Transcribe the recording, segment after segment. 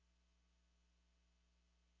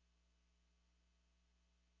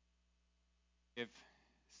If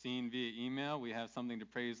seen via email, we have something to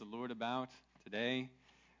praise the Lord about today.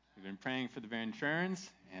 We've been praying for the Van Churns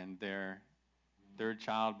and their third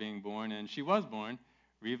child being born, and she was born,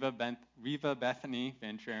 Riva Bethany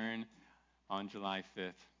Van Churn, on July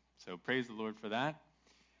 5th. So praise the Lord for that.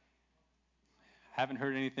 Haven't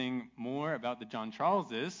heard anything more about the John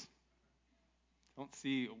Charleses. Don't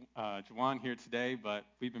see Juwan here today, but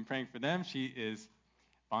we've been praying for them.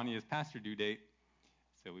 Bonnie is past her due date,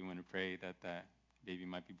 so we want to pray that that baby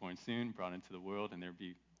might be born soon, brought into the world, and there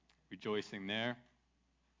be rejoicing there.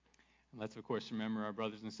 And let's, of course, remember our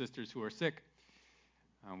brothers and sisters who are sick.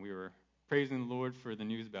 We were praising the Lord for the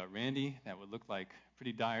news about Randy. That would look like a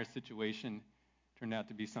pretty dire situation. Turned out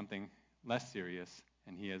to be something less serious,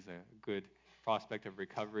 and he has a good prospect of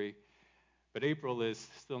recovery. But April is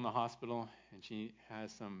still in the hospital, and she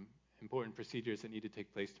has some important procedures that need to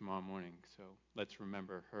take place tomorrow morning. So let's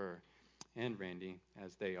remember her and Randy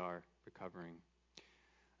as they are recovering.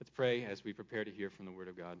 Let's pray as we prepare to hear from the Word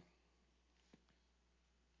of God.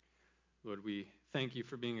 Lord, we thank you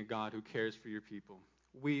for being a God who cares for your people.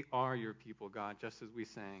 We are your people, God, just as we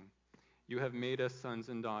sang. You have made us sons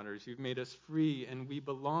and daughters. You've made us free, and we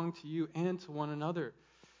belong to you and to one another.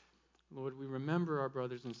 Lord, we remember our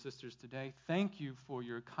brothers and sisters today. Thank you for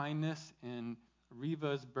your kindness in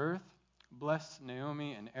Riva's birth. Bless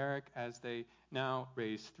Naomi and Eric as they now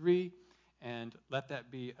raise 3, and let that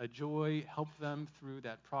be a joy. Help them through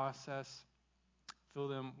that process. Fill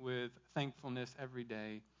them with thankfulness every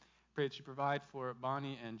day. Pray that you provide for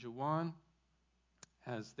Bonnie and Juwan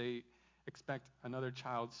as they expect another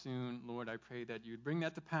child soon. Lord, I pray that you'd bring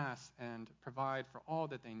that to pass and provide for all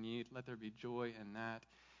that they need. Let there be joy in that.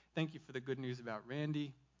 Thank you for the good news about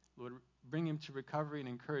Randy. Lord, bring him to recovery and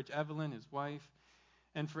encourage Evelyn, his wife.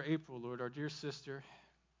 And for April, Lord, our dear sister,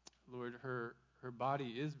 Lord, her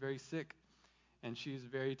body is very sick and she is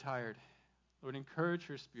very tired. Lord, encourage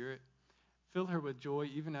her spirit. Fill her with joy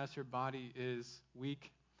even as her body is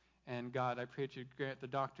weak. And God, I pray that you grant the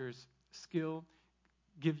doctors skill.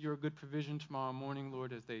 Give your good provision tomorrow morning,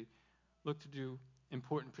 Lord, as they look to do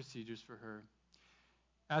important procedures for her.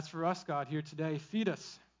 As for us, God, here today, feed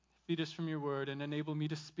us. Feed us from your word and enable me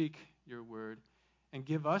to speak your word. And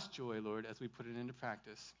give us joy, Lord, as we put it into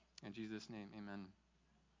practice. In Jesus' name, amen.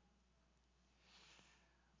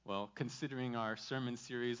 Well, considering our sermon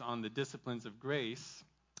series on the disciplines of grace,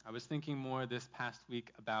 I was thinking more this past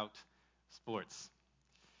week about sports.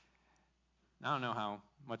 I don't know how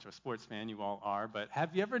much of a sports fan you all are, but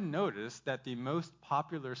have you ever noticed that the most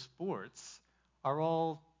popular sports are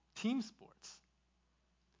all team sports?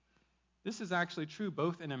 This is actually true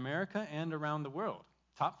both in America and around the world.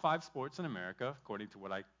 Top 5 sports in America, according to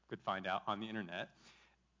what I could find out on the internet,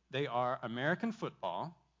 they are American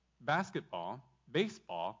football, basketball,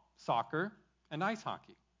 baseball, soccer, and ice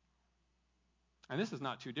hockey. And this is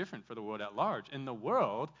not too different for the world at large. In the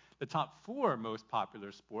world, the top 4 most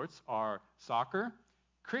popular sports are soccer,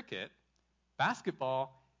 cricket,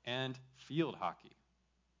 basketball, and field hockey.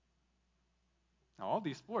 Now, all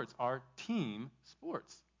these sports are team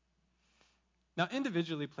sports. Now,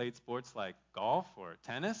 individually played sports like golf or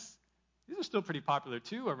tennis, these are still pretty popular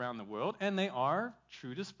too around the world, and they are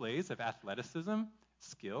true displays of athleticism,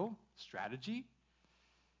 skill, strategy.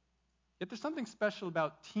 Yet there's something special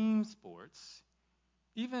about team sports,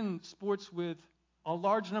 even sports with a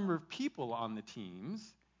large number of people on the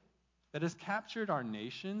teams, that has captured our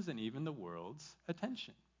nation's and even the world's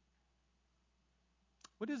attention.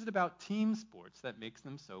 What is it about team sports that makes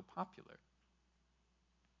them so popular?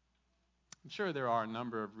 I'm sure there are a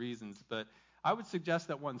number of reasons, but I would suggest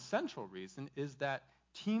that one central reason is that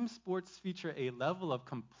team sports feature a level of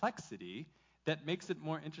complexity that makes it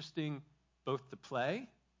more interesting both to play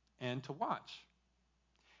and to watch.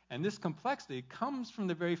 And this complexity comes from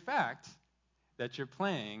the very fact that you're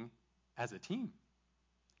playing as a team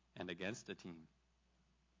and against a team.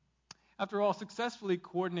 After all, successfully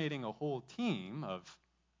coordinating a whole team of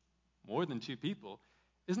more than 2 people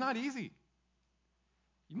is not easy.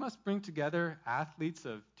 You must bring together athletes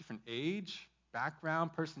of different age,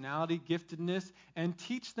 background, personality, giftedness, and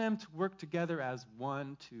teach them to work together as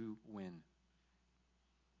one to win.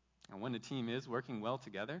 And when a team is working well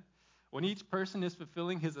together, when each person is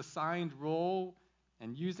fulfilling his assigned role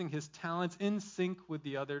and using his talents in sync with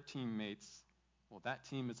the other teammates, well, that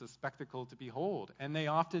team is a spectacle to behold, and they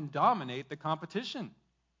often dominate the competition.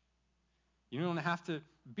 You don't have to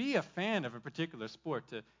be a fan of a particular sport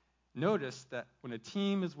to notice that when a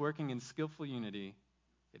team is working in skillful unity,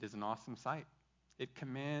 it is an awesome sight. It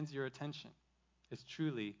commands your attention. It's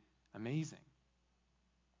truly amazing.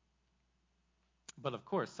 But of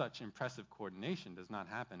course, such impressive coordination does not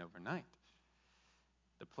happen overnight.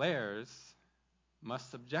 The players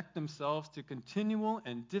must subject themselves to continual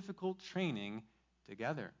and difficult training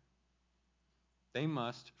together. They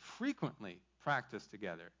must frequently practice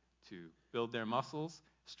together to build their muscles,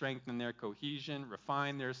 strengthen their cohesion,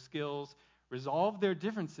 refine their skills, resolve their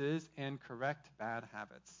differences, and correct bad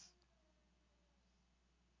habits.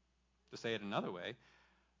 To say it another way,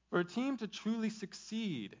 for a team to truly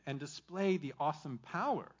succeed and display the awesome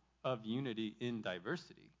power of unity in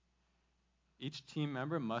diversity, each team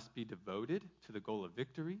member must be devoted to the goal of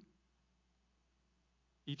victory.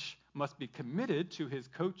 Each must be committed to his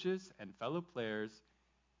coaches and fellow players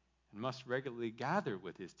and must regularly gather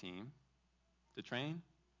with his team to train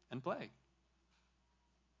and play.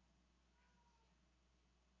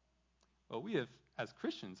 Well, we have, as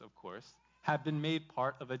Christians, of course, have been made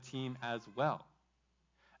part of a team as well.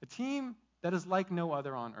 A team that is like no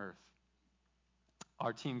other on earth.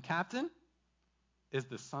 Our team captain is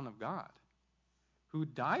the Son of God, who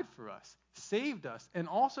died for us, saved us, and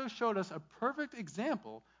also showed us a perfect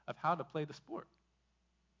example of how to play the sport.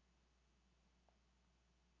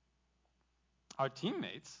 Our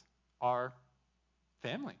teammates are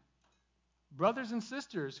family, brothers and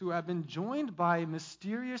sisters who have been joined by a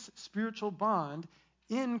mysterious spiritual bond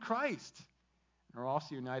in Christ and are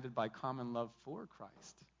also united by common love for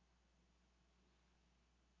Christ.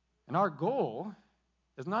 And our goal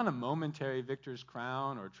is not a momentary victor's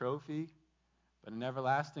crown or trophy, but an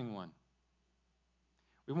everlasting one.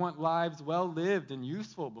 We want lives well lived and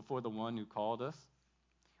useful before the one who called us.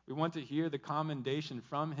 We want to hear the commendation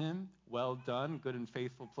from him, well done, good and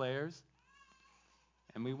faithful players.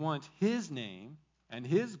 And we want his name and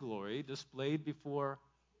his glory displayed before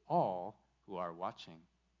all who are watching.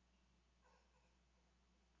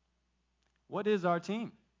 What is our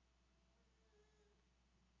team?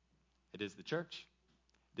 It is the church.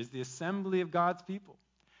 It is the assembly of God's people,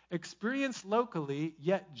 experienced locally,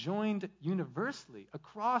 yet joined universally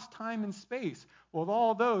across time and space with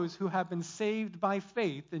all those who have been saved by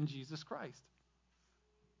faith in Jesus Christ.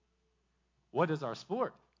 What is our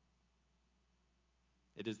sport?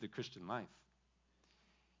 It is the Christian life.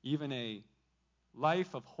 Even a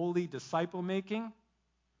life of holy disciple-making,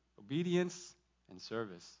 obedience, and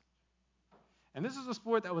service. And this is a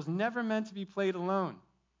sport that was never meant to be played alone,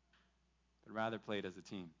 but rather played as a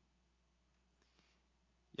team.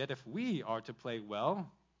 Yet if we are to play well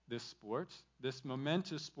this sport, this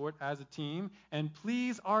momentous sport as a team, and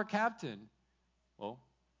please our captain, well,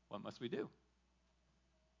 what must we do?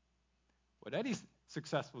 What any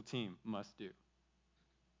successful team must do.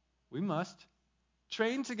 We must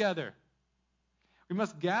train together. We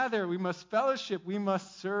must gather. We must fellowship. We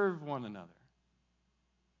must serve one another.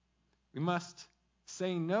 We must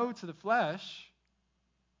say no to the flesh,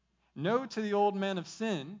 no to the old man of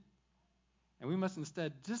sin, and we must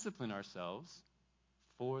instead discipline ourselves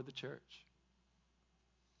for the church.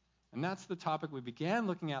 And that's the topic we began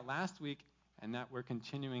looking at last week and that we're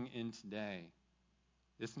continuing in today.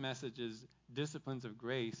 This message is Disciplines of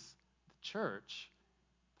Grace, the Church,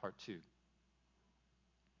 Part 2.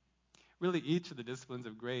 Really, each of the disciplines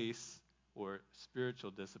of grace, or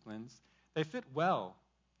spiritual disciplines, they fit well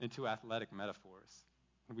into athletic metaphors.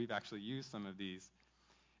 And we've actually used some of these.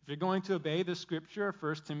 If you're going to obey the scripture,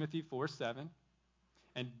 1 Timothy 4:7,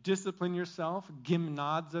 and discipline yourself,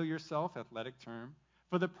 gymnazo yourself, athletic term,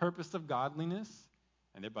 for the purpose of godliness,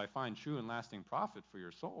 and thereby find true and lasting profit for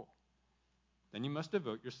your soul, then you must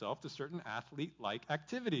devote yourself to certain athlete-like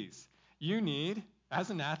activities. You need, as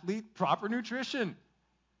an athlete, proper nutrition.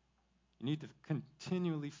 You need to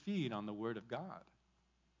continually feed on the Word of God.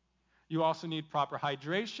 You also need proper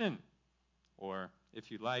hydration, or,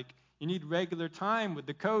 if you like, you need regular time with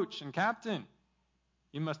the coach and captain.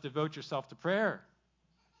 You must devote yourself to prayer.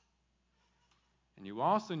 And you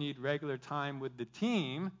also need regular time with the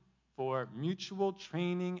team for mutual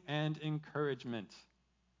training and encouragement,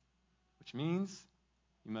 which means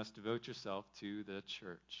you must devote yourself to the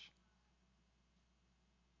church.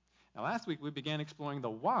 Now, last week we began exploring the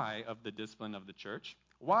why of the discipline of the church.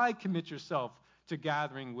 Why commit yourself to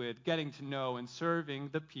gathering with, getting to know, and serving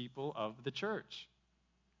the people of the church?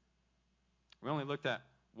 We only looked at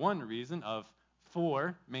one reason of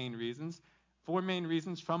four main reasons. Four main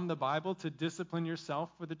reasons from the Bible to discipline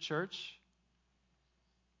yourself for the church.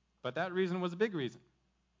 But that reason was a big reason.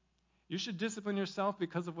 You should discipline yourself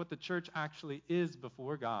because of what the church actually is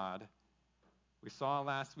before God. We saw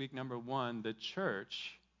last week, number one, the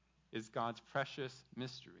church is God's precious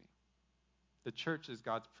mystery. The church is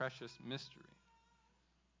God's precious mystery.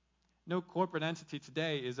 No corporate entity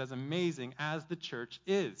today is as amazing as the church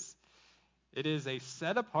is. It is a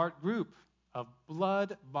set-apart group of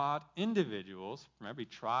blood-bought individuals from every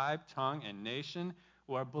tribe, tongue, and nation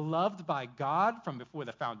who are beloved by God from before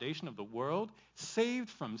the foundation of the world, saved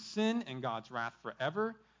from sin and God's wrath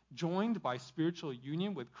forever, joined by spiritual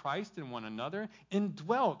union with Christ and one another,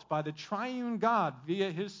 indwelt by the triune God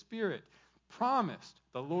via his Spirit, promised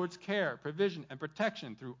the Lord's care, provision, and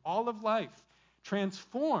protection through all of life,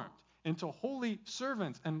 transformed into holy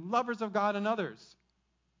servants and lovers of God and others,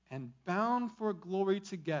 and bound for glory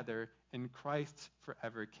together in Christ's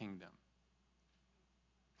forever kingdom.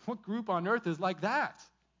 What group on earth is like that?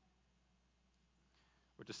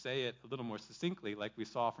 Or to say it a little more succinctly, like we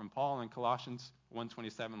saw from Paul in Colossians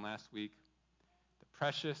 1:27 last week, the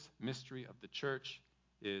precious mystery of the church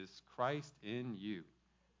is Christ in you,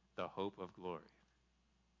 the hope of glory.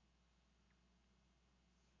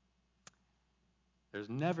 There's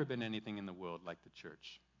never been anything in the world like the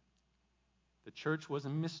church. The church was a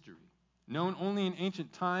mystery, known only in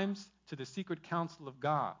ancient times to the secret counsel of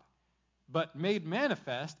God, but made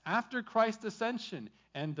manifest after Christ's ascension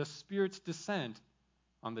and the Spirit's descent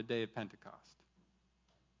on the day of Pentecost.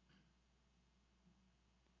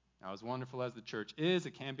 Now, as wonderful as the church is,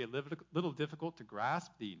 it can be a little difficult to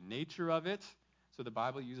grasp the nature of it. So the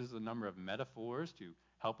Bible uses a number of metaphors to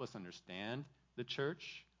help us understand the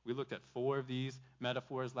church. We looked at 4 of these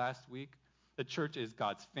metaphors last week. The church is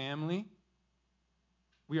God's family.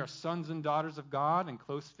 We are sons and daughters of God and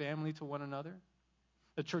close family to one another.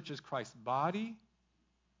 The church is Christ's body.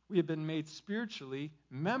 We have been made spiritually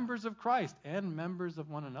members of Christ and members of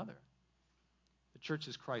one another. The church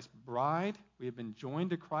is Christ's bride. We have been joined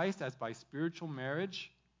to Christ as by spiritual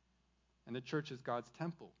marriage. And the church is God's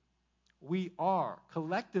temple. We are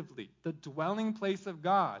collectively the dwelling place of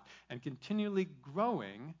God and continually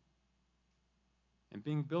growing and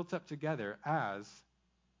being built up together as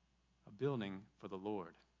a building for the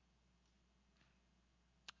Lord.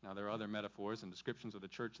 Now, there are other metaphors and descriptions of the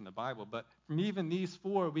church in the Bible, but from even these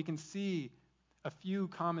 4, we can see a few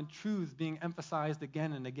common truths being emphasized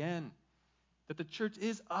again and again. That the church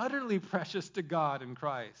is utterly precious to God in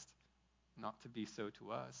Christ, not to be so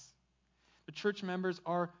to us. The church members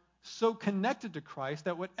are so connected to Christ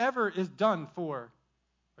that whatever is done for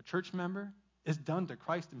a church member is done to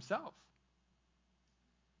Christ himself.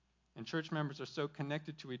 And church members are so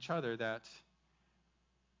connected to each other that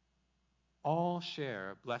all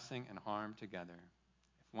share blessing and harm together.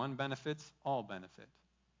 If one benefits, all benefit.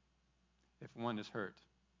 If one is hurt,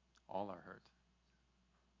 all are hurt.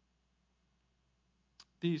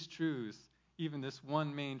 These truths, even this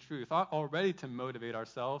one main truth, ought already to motivate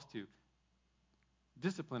ourselves to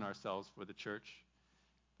discipline ourselves for the church.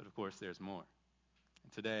 But of course, there's more.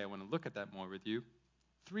 And today I want to look at that more with you.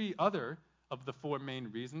 3 other of the 4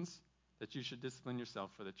 main reasons that you should discipline yourself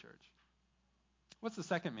for the church. What's the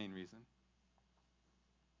second main reason?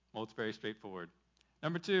 Well, it's very straightforward.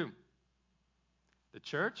 Number 2, the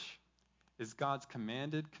church is God's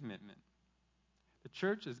commanded commitment. The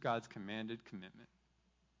church is God's commanded commitment.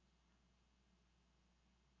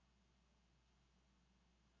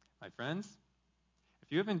 My friends,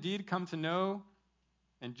 if you have indeed come to know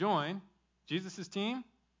and join Jesus' team,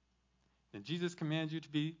 then Jesus commands you to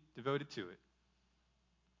be devoted to it.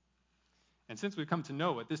 And since we've come to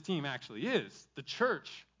know what this team actually is, the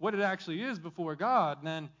church, what it actually is before God,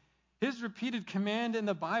 then his repeated command in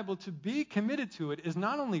the Bible to be committed to it is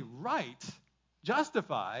not only right,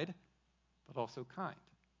 justified, but also kind.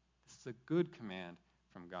 This is a good command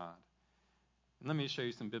from God. And let me show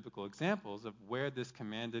you some biblical examples of where this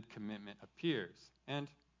commanded commitment appears. And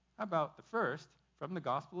how about the first from the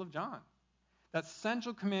Gospel of John? That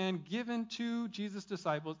central command given to Jesus'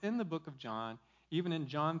 disciples in the book of John, even in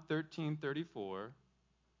John 13:34.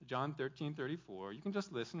 John 13:34. You can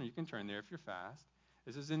just listen or you can turn there if you're fast.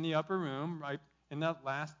 This is in the upper room, right in that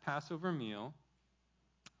last Passover meal.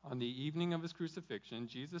 On the evening of his crucifixion,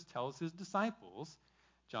 Jesus tells his disciples,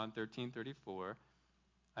 John 13:34,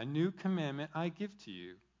 "A new commandment I give to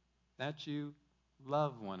you, that you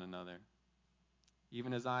love one another,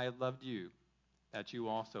 even as I have loved you, that you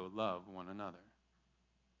also love one another."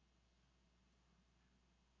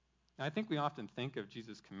 Now, I think we often think of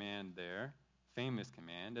Jesus' command there, famous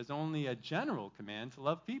command, as only a general command to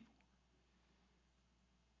love people.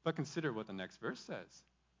 But consider what the next verse says.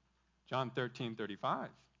 John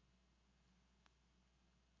 13:35.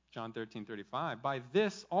 John 13:35. "By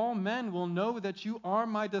this all men will know that you are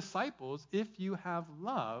my disciples if you have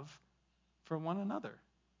love for one another."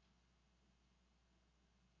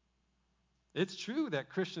 It's true that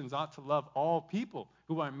Christians ought to love all people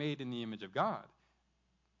who are made in the image of God,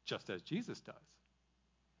 just as Jesus does.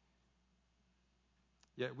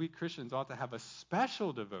 Yet we Christians ought to have a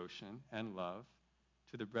special devotion and love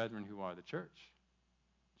to the brethren who are the church,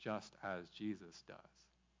 just as Jesus does.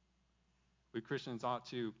 We Christians ought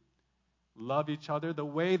to love each other the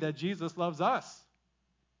way that Jesus loves us.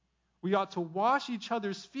 We ought to wash each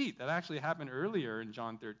other's feet. That actually happened earlier in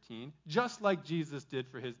John 13, just like Jesus did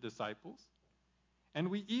for his disciples. And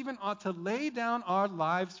we even ought to lay down our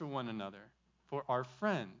lives for one another, for our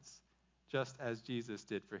friends, just as Jesus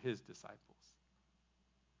did for his disciples.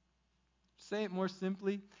 Say it more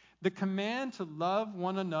simply, the command to love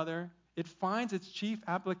one another, it finds its chief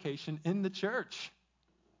application in the church.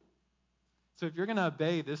 So if you're going to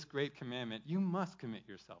obey this great commandment, you must commit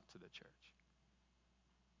yourself to the church.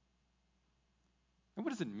 And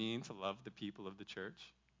what does it mean to love the people of the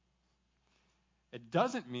church? It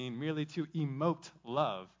doesn't mean merely to emote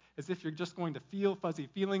love, as if you're just going to feel fuzzy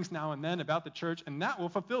feelings now and then about the church, and that will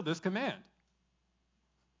fulfill this command.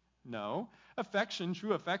 No, affection,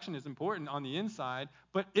 true affection is important on the inside,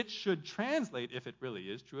 but it should translate, if it really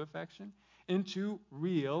is true affection, into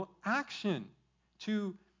real action,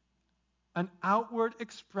 to an outward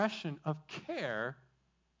expression of care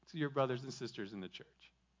to your brothers and sisters in the church.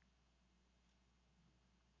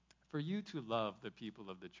 For you to love the people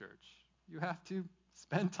of the church, you have to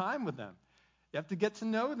spend time with them. You have to get to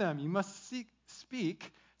know them. You must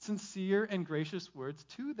speak sincere and gracious words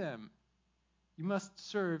to them. You must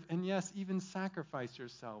serve and, yes, even sacrifice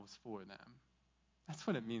yourselves for them. That's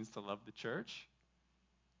what it means to love the church.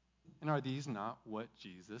 And are these not what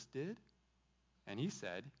Jesus did? And he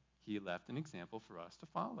said he left an example for us to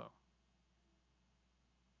follow.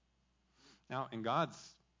 Now, in God's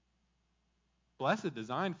blessed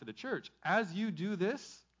design for the church, as you do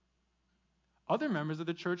this, other members of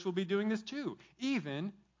the church will be doing this too,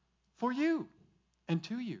 even for you and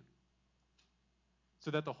to you,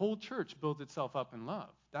 so that the whole church builds itself up in love.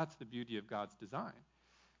 That's the beauty of God's design.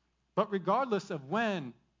 But regardless of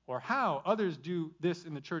when or how others do this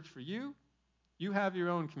in the church for you, you have your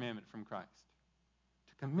own commandment from Christ,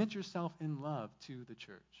 to commit yourself in love to the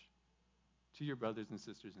church, to your brothers and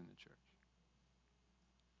sisters in the church.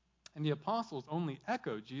 And the apostles only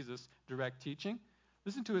echo Jesus' direct teaching.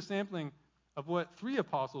 Listen to a sampling of what 3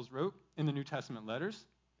 apostles wrote in the New Testament letters.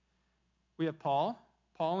 We have Paul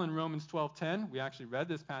in Romans 12:10. We actually read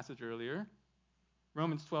this passage earlier.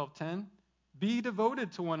 Romans 12:10. Be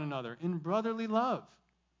devoted to one another in brotherly love.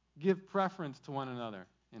 Give preference to one another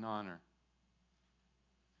in honor.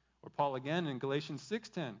 Or Paul again in Galatians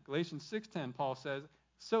 6:10. Galatians 6:10, Paul says,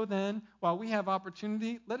 so then, while we have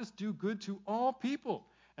opportunity, let us do good to all people,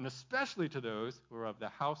 and especially to those who are of the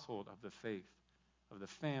household of the faith, of the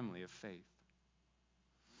family of faith.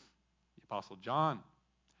 The Apostle John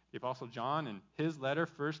in his letter,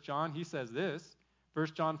 1 John, he says this,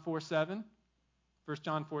 1 John 4:7,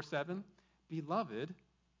 Beloved,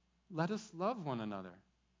 let us love one another,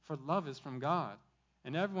 for love is from God,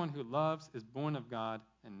 and everyone who loves is born of God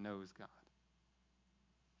and knows God.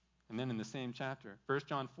 And then in the same chapter, 1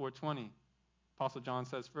 John 4:20, Apostle John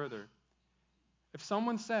says further, if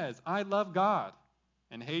someone says, I love God,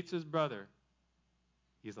 and hates his brother,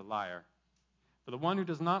 he's a liar. For the one who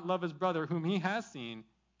does not love his brother whom he has seen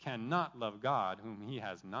cannot love God whom he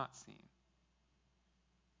has not seen.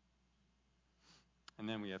 And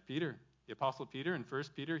then we have Peter, the Apostle Peter. In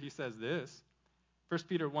 1 Peter, he says this, 1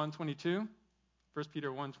 Peter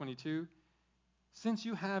 1:22, since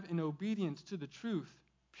you have in obedience to the truth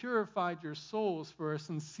purified your souls for a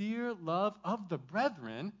sincere love of the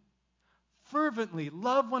brethren, fervently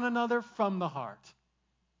love one another from the heart.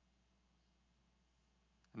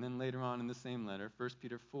 And then later on in the same letter, 1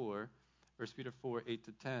 Peter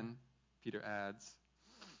 4:8-10, Peter adds,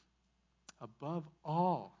 above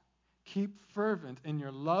all, keep fervent in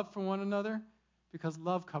your love for one another, because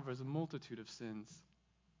love covers a multitude of sins.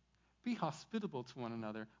 Be hospitable to one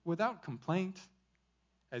another without complaint.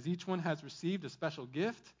 As each one has received a special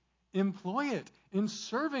gift, employ it in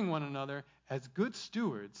serving one another as good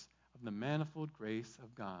stewards of the manifold grace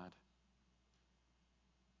of God.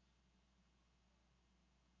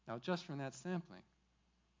 Now, just from that sampling,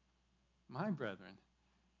 my brethren,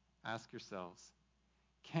 ask yourselves,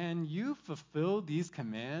 can you fulfill these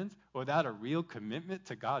commands without a real commitment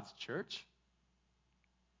to God's church?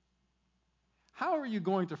 How are you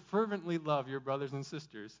going to fervently love your brothers and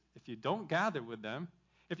sisters if you don't gather with them,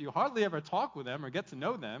 if you hardly ever talk with them or get to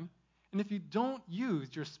know them, and if you don't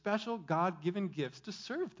use your special God-given gifts to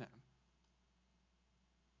serve them?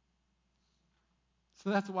 So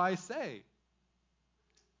that's why I say,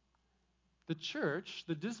 the church,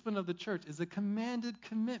 the discipline of the church, is a commanded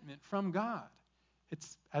commitment from God.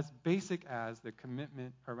 It's as basic as the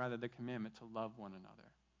commandment to love one another.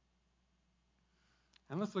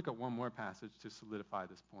 And let's look at one more passage to solidify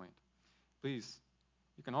this point. Please,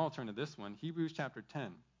 you can all turn to this one, Hebrews chapter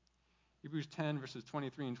 10. Hebrews 10, verses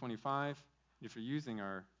 23 and 25. If you're using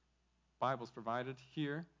our Bibles provided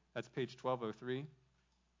here, that's page 1203.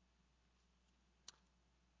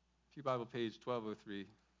 Pew Bible page 1203.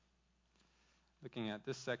 Looking at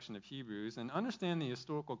this section of Hebrews, and understand the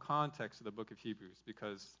historical context of the book of Hebrews,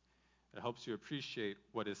 because it helps you appreciate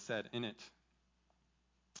what is said in it.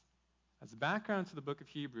 As a background to the book of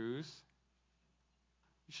Hebrews,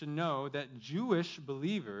 you should know that Jewish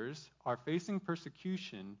believers are facing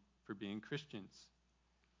persecution for being Christians.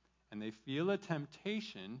 And they feel a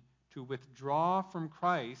temptation to withdraw from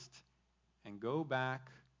Christ and go back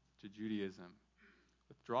to Judaism.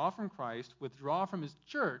 Withdraw from Christ, withdraw from his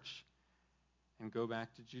church, and go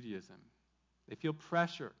back to Judaism. They feel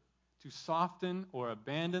pressure to soften or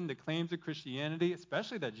abandon the claims of Christianity,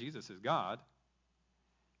 especially that Jesus is God.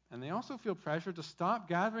 And they also feel pressure to stop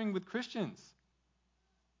gathering with Christians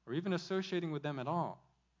or even associating with them at all.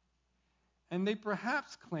 And they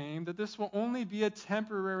perhaps claim that this will only be a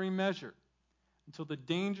temporary measure until the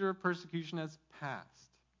danger of persecution has passed.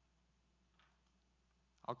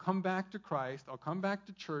 I'll come back to Christ, I'll come back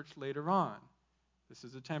to church later on. This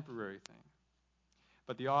is a temporary thing.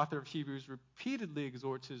 But the author of Hebrews repeatedly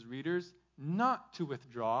exhorts his readers not to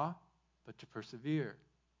withdraw, but to persevere.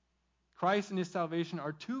 Christ and his salvation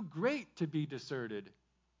are too great to be deserted,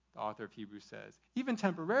 the author of Hebrews says, even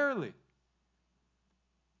temporarily.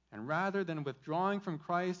 And rather than withdrawing from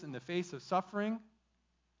Christ in the face of suffering,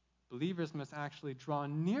 believers must actually draw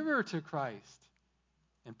nearer to Christ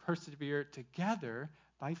and persevere together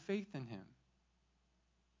by faith in him.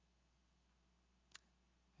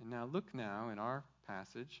 And now look now in our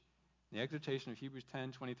passage, the exhortation of Hebrews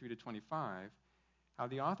 10:23-25, how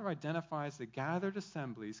the author identifies the gathered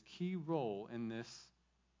assembly's key role in this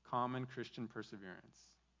common Christian perseverance.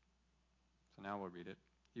 So now we'll read it.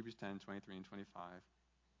 Hebrews 10:23 and 25.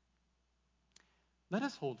 Let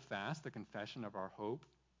us hold fast the confession of our hope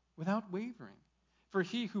without wavering, for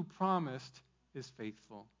he who promised is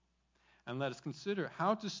faithful. And let us consider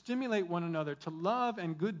how to stimulate one another to love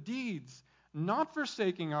and good deeds, not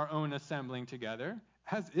forsaking our own assembling together,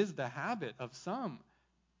 as is the habit of some,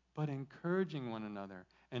 but encouraging one another,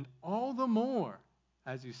 and all the more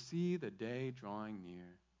as you see the day drawing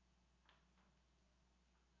near.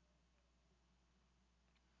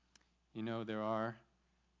 You know, there are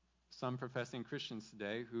some professing Christians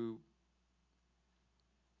today who,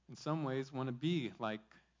 in some ways, want to be like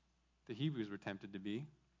the Hebrews were tempted to be.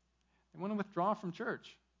 They want to withdraw from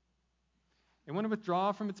church. They want to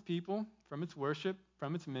withdraw from its people, from its worship,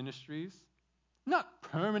 from its ministries. Not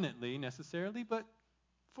permanently, necessarily, but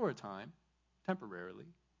for a time, temporarily.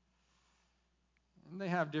 And they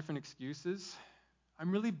have different excuses. I'm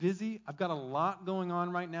really busy. I've got a lot going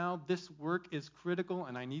on right now. This work is critical,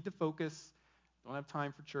 and I need to focus. Don't have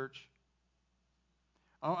time for church.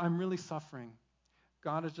 Oh, I'm really suffering.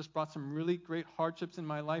 God has just brought some really great hardships in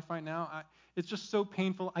my life right now. It's just so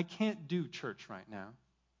painful. I can't do church right now.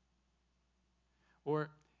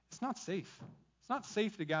 Or, it's not safe. It's not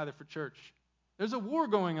safe to gather for church. There's a war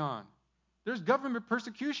going on. There's government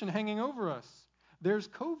persecution hanging over us. There's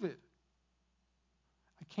COVID.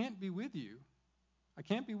 I can't be with you. I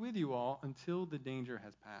can't be with you all until the danger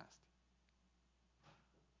has passed.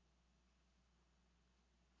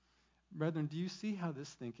 Brethren, do you see how this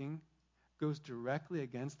thinking goes directly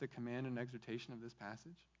against the command and exhortation of this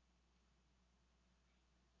passage?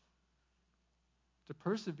 To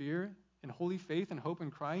persevere in holy faith and hope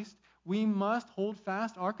in Christ, we must hold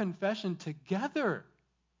fast our confession together.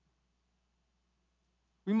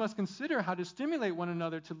 We must consider how to stimulate one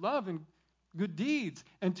another to love and good deeds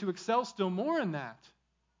and to excel still more in that.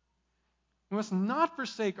 We must not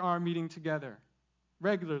forsake our meeting together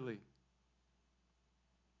regularly.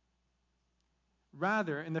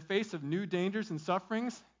 Rather, in the face of new dangers and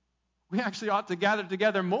sufferings, we actually ought to gather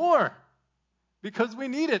together more because we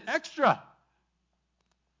need it extra.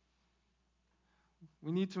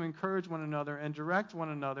 We need to encourage one another and direct one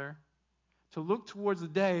another to look towards the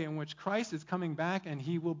day in which Christ is coming back and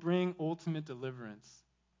he will bring ultimate deliverance.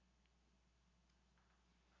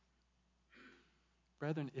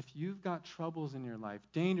 Brethren, if you've got troubles in your life,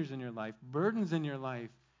 dangers in your life, burdens in your life,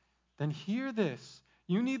 then hear this.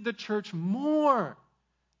 You need the church more,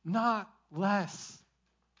 not less.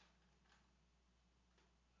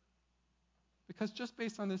 Because just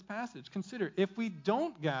based on this passage, consider, if we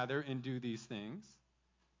don't gather and do these things,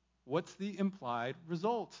 what's the implied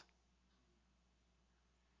result?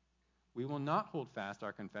 We will not hold fast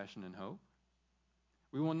our confession and hope.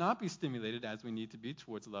 We will not be stimulated as we need to be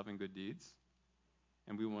towards love and good deeds.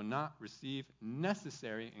 And we will not receive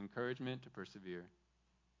necessary encouragement to persevere.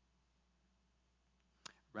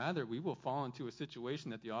 Rather, we will fall into a situation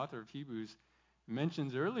that the author of Hebrews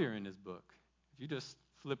mentions earlier in his book. you just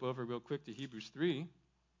flip over real quick to Hebrews 3,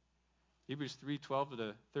 Hebrews 3:12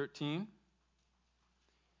 to 13,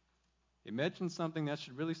 it mentions something that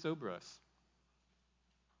should really sober us.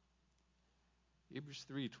 Hebrews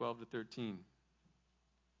 3:12 to 13.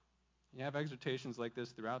 You have exhortations like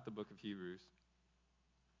this throughout the book of Hebrews.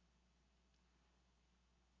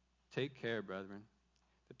 Take care, brethren,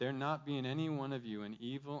 that there not be in any one of you an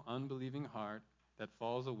evil, unbelieving heart that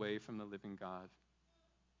falls away from the living God.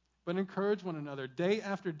 But encourage one another day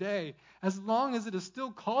after day, as long as it is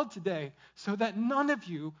still called today, so that none of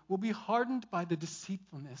you will be hardened by the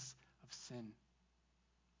deceitfulness of sin.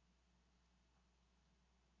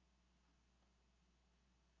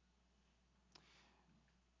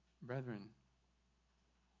 Brethren,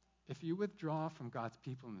 if you withdraw from God's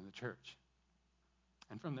people in the church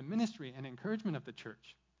and from the ministry and encouragement of the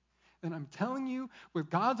church, then I'm telling you,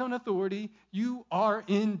 with God's own authority, you are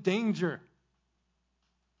in danger.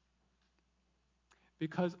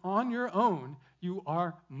 Because on your own, you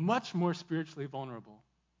are much more spiritually vulnerable.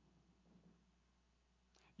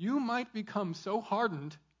 You might become so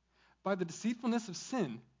hardened by the deceitfulness of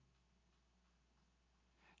sin.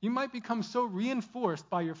 You might become so reinforced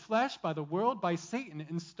by your flesh, by the world, by Satan,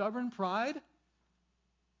 in stubborn pride,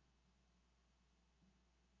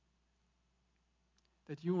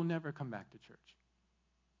 that you will never come back to church.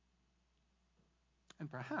 And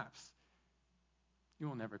perhaps you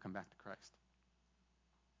will never come back to Christ.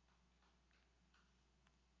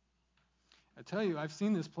 I tell you, I've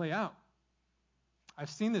seen this play out. I've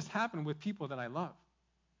seen this happen with people that I love.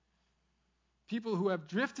 People who have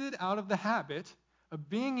drifted out of the habit of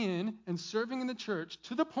being in and serving in the church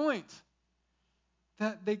to the point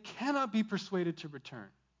that they cannot be persuaded to return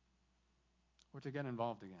or to get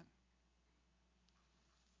involved again.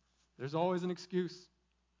 There's always an excuse.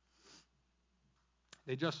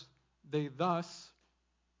 They thus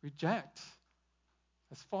reject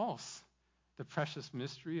as false the precious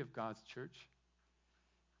mystery of God's church,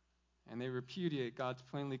 and they repudiate God's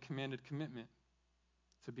plainly commanded commitment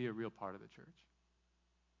to be a real part of the church.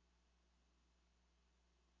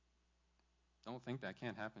 Don't think that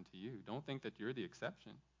can't happen to you. Don't think that you're the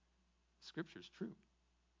exception. Scripture's true.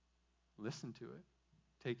 Listen to it.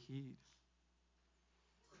 Take heed.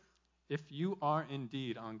 If you are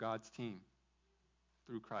indeed on God's team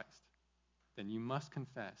through Christ, then you must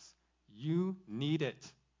confess you need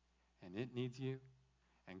it, and it needs you,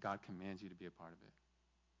 and God commands you to be a part of it.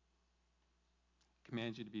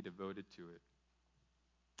 Commands you to be devoted to it.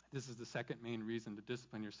 This is the second main reason to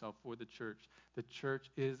discipline yourself for the church. The church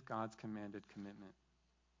is God's commanded commitment.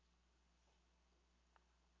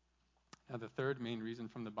 Now, the third main reason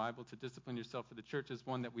from the Bible to discipline yourself for the church is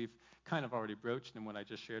one that we've kind of already broached in what I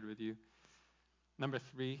just shared with you. Number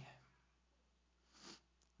 3,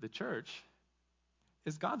 the church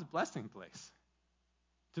is God's blessing place.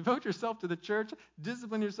 Devote yourself to the church,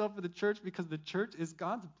 discipline yourself for the church, because the church is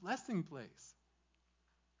God's blessing place.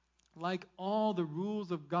 Like all the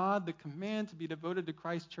rules of God, the command to be devoted to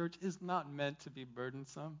Christ's church is not meant to be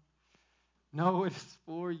burdensome. No, it is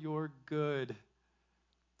for your good.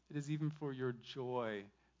 It is even for your joy,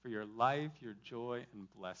 for your life, your joy, and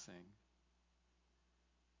blessing.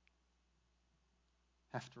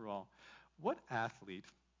 After all, what athlete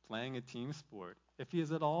playing a team sport, if he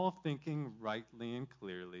is at all thinking rightly and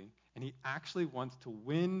clearly, and he actually wants to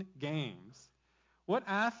win games, what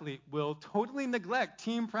athlete will totally neglect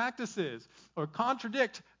team practices or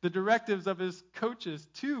contradict the directives of his coaches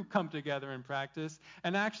to come together and practice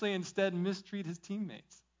and actually instead mistreat his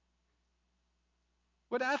teammates?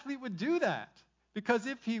 What athlete would do that? Because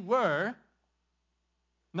if he were,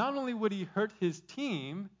 not only would he hurt his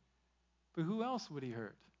team, but who else would he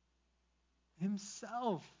hurt?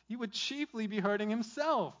 Himself. He would chiefly be hurting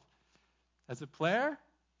himself. As a player,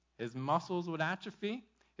 his muscles would atrophy.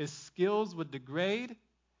 His skills would degrade.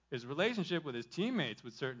 His relationship with his teammates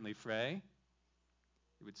would certainly fray.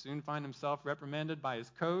 He would soon find himself reprimanded by his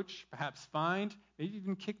coach, perhaps fined, maybe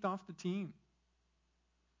even kicked off the team.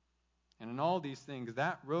 And in all these things,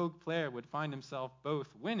 that rogue player would find himself both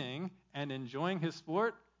winning and enjoying his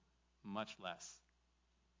sport much less.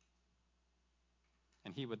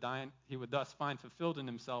 And he would thus find fulfilled in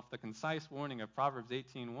himself the concise warning of Proverbs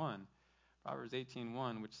 18:1. Proverbs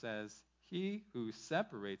 18:1, which says, "He who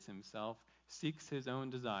separates himself seeks his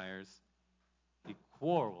own desires. He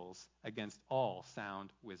quarrels against all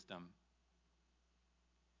sound wisdom."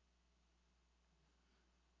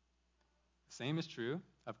 The same is true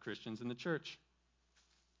of Christians in the church.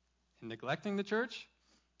 In neglecting the church,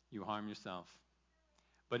 you harm yourself.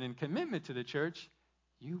 But in commitment to the church,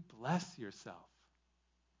 you bless yourself.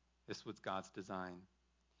 This was God's design.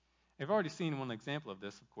 We've already seen one example of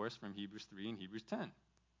this, of course, from Hebrews 3 and Hebrews 10.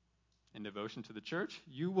 In devotion to the church,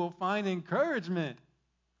 you will find encouragement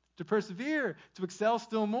to persevere, to excel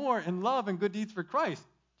still more in love and good deeds for Christ.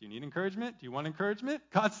 Do you need encouragement? Do you want encouragement?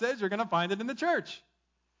 God says you're going to find it in the church.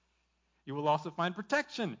 You will also find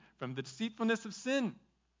protection from the deceitfulness of sin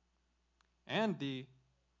and the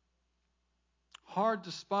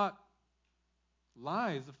hard-to-spot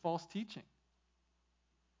lies of false teaching.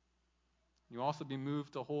 You'll also be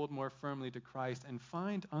moved to hold more firmly to Christ and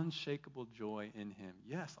find unshakable joy in him.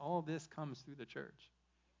 Yes, all this comes through the church.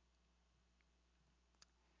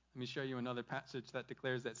 Let me show you another passage that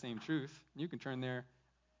declares that same truth. You can turn there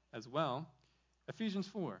as well. Ephesians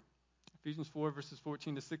 4. Ephesians 4, verses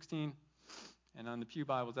 14 to 16. And on the Pew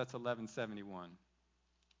Bibles, that's 1171.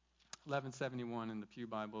 1171 in the Pew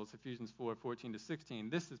Bibles, Ephesians 4, 14 to 16.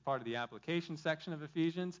 This is part of the application section of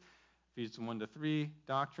Ephesians. Ephesians 1 to 3,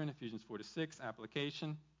 doctrine. Ephesians 4 to 6,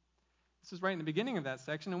 application. This is right in the beginning of that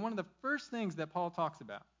section. And one of the first things that Paul talks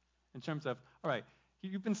about in terms of, all right,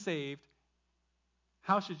 you've been saved.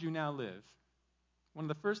 How should you now live? One of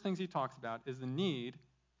the first things he talks about is the need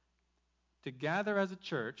to gather as a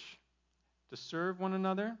church, to serve one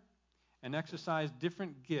another, and exercise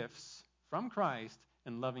different gifts from Christ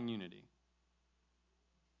in loving unity.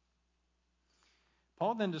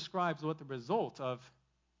 Paul then describes what the result of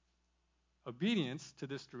obedience to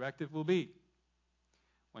this directive will be.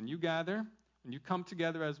 When you gather, when you come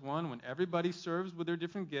together as one, when everybody serves with their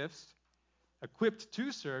different gifts, equipped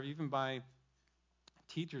to serve even by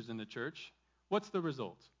teachers in the church, what's the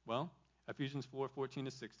result? Well, Ephesians 4, 14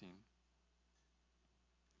 to 16.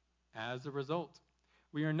 As a result,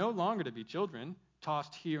 we are no longer to be children,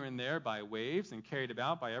 tossed here and there by waves and carried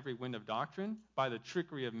about by every wind of doctrine, by the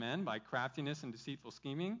trickery of men, by craftiness and deceitful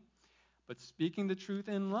scheming. But speaking the truth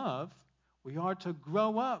in love, we are to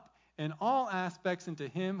grow up in all aspects into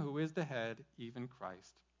him who is the head, even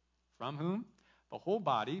Christ, from whom the whole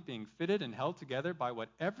body, being fitted and held together by what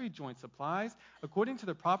every joint supplies, according to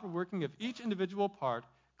the proper working of each individual part,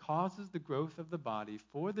 causes the growth of the body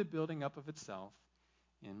for the building up of itself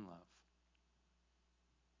in love.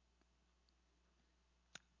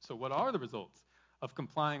 So what are the results of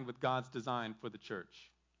complying with God's design for the church?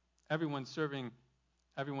 Everyone serving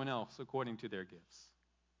everyone else according to their gifts.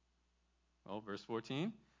 Well, verse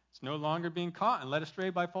 14, it's no longer being caught and led astray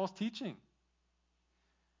by false teaching.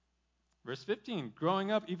 Verse 15, growing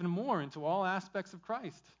up even more into all aspects of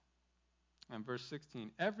Christ. And verse 16,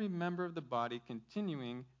 every member of the body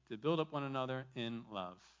continuing to build up one another in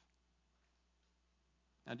love.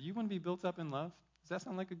 Now, do you want to be built up in love? Does that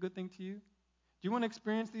sound like a good thing to you? Do you want to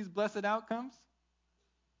experience these blessed outcomes?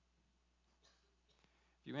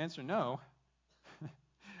 If you answer no, you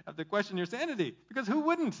have to question your sanity, because who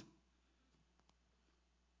wouldn't?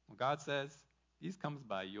 Well, God says, these comes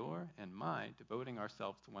by your and my devoting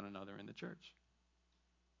ourselves to one another in the church.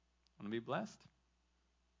 Want to be blessed?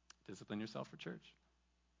 Discipline yourself for church.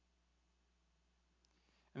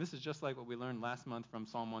 And this is just like what we learned last month from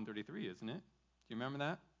Psalm 133, isn't it? Do you remember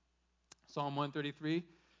that? Psalm 133.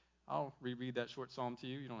 I'll reread that short psalm to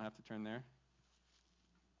you. You don't have to turn there.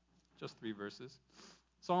 Just 3 verses.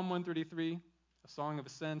 Psalm 133, a song of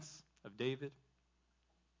ascents of David.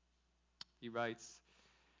 He writes,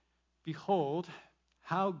 "Behold,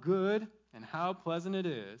 how good and how pleasant it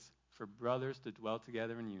is for brothers to dwell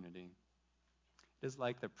together in unity. It is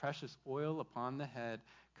like the precious oil upon the head,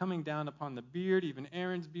 coming down upon the beard, even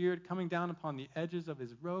Aaron's beard, coming down upon the edges of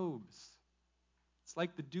his robes. It's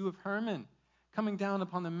like the dew of Hermon, coming down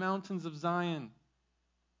upon the mountains of Zion.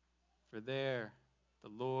 For there the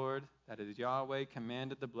Lord, that is Yahweh,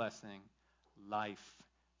 commanded the blessing, life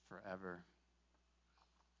forever."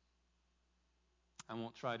 I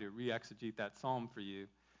won't try to re-exegete that psalm for you.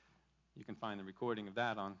 You can find the recording of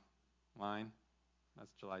that online.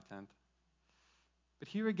 That's July 10th. But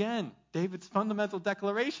here again, David's fundamental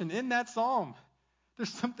declaration in that psalm.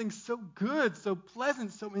 There's something so good, so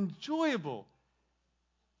pleasant, so enjoyable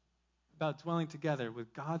about dwelling together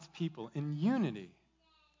with God's people in unity.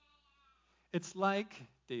 It's like,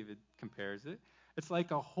 David compares it, it's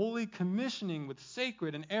like a holy commissioning with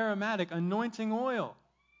sacred and aromatic anointing oil.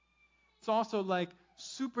 It's also like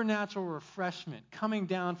supernatural refreshment coming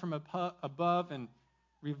down from above and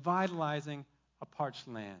revitalizing a parched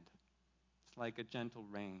land. It's like a gentle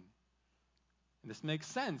rain. And this makes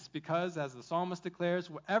sense because, as the psalmist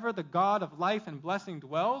declares, wherever the God of life and blessing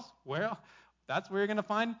dwells, well, that's where you're going to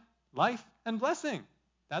find life and blessing.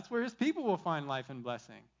 That's where his people will find life and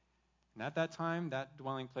blessing. And at that time, that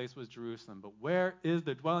dwelling place was Jerusalem. But where is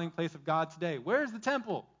the dwelling place of God today? Where is the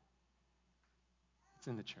temple? It's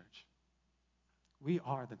in the church. We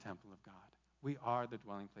are the temple of God. We are the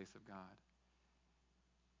dwelling place of God.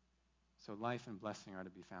 So life and blessing are to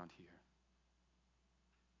be found here.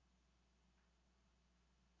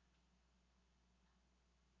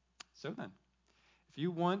 So then, if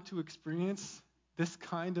you want to experience this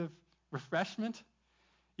kind of refreshment,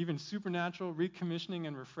 even supernatural recommissioning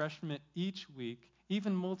and refreshment each week,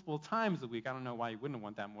 even multiple times a week, I don't know why you wouldn't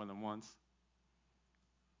want that more than once.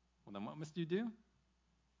 Well, then what must you do?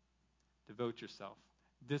 Devote yourself,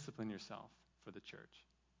 discipline yourself for the church.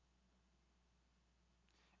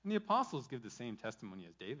 And the apostles give the same testimony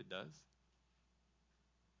as David does.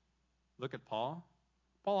 Look at Paul.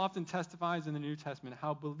 Paul often testifies in the New Testament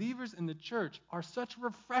how believers in the church are such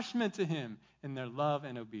refreshment to him in their love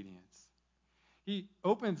and obedience. He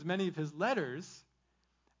opens many of his letters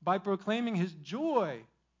by proclaiming his joy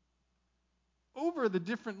over the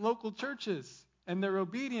different local churches and their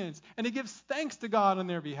obedience, and he gives thanks to God on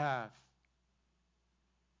their behalf,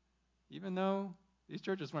 even though these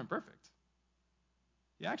churches weren't perfect.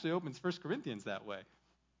 He actually opens 1 Corinthians that way,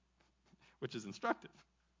 which is instructive.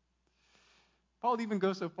 Paul even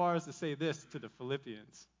goes so far as to say this to the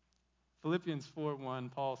Philippians. Philippians 4:1,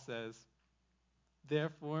 Paul says,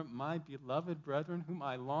 "Therefore, my beloved brethren, whom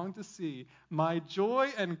I long to see, my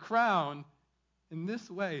joy and crown, in this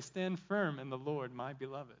way stand firm in the Lord, my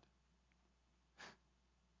beloved."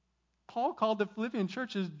 Paul called the Philippian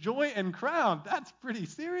churches joy and crown. That's pretty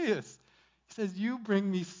serious. He says, "You bring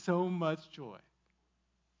me so much joy."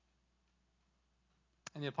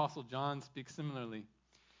 And the Apostle John speaks similarly.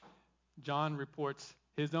 John reports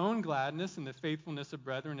his own gladness in the faithfulness of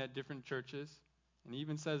brethren at different churches. And he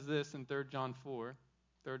even says this in 3 John 4,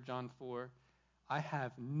 "I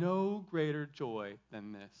have no greater joy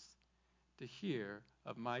than this, to hear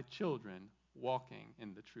of my children walking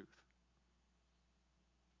in the truth."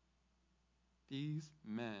 These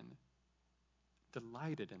men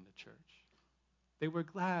delighted in the church. They were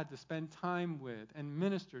glad to spend time with and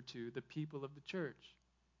minister to the people of the church.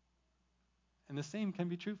 And the same can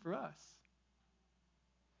be true for us.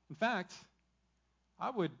 In fact, I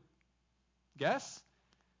would guess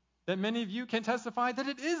that many of you can testify that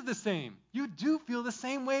it is the same. You do feel the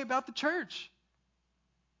same way about the church.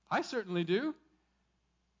 I certainly do.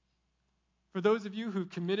 For those of you who've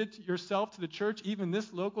committed yourself to the church, even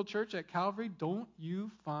this local church at Calvary, don't you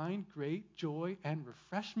find great joy and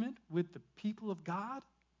refreshment with the people of God?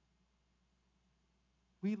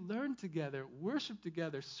 We learn together, worship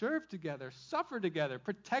together, serve together, suffer together,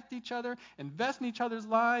 protect each other, invest in each other's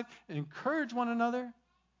lives, and encourage one another.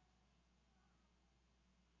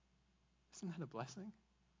 Isn't that a blessing?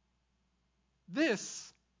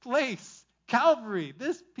 This place, Calvary,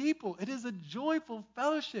 this people, it is a joyful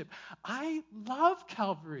fellowship. I love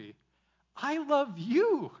Calvary. I love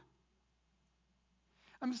you.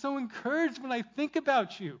 I'm so encouraged when I think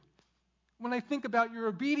about you, when I think about your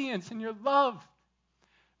obedience and your love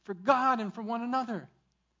for God and for one another.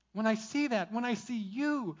 When I see that, when I see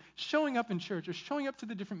you showing up in church or showing up to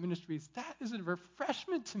the different ministries, that is a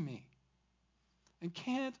refreshment to me. And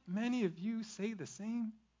can't many of you say the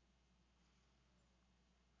same?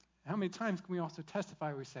 How many times can we also testify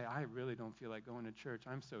where we say, "I really don't feel like going to church.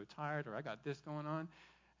 I'm so tired," or "I got this going on."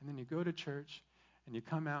 And then you go to church and you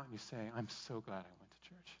come out and you say, "I'm so glad I went to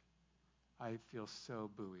church. I feel so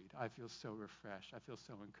buoyed. I feel so refreshed. I feel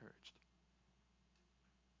so encouraged."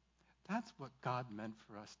 That's what God meant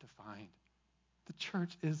for us to find. The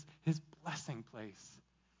church is his blessing place.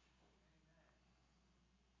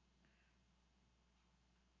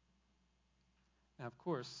 Now, of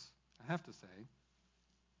course, I have to say,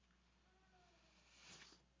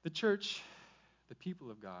 the church, the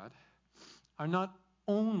people of God, are not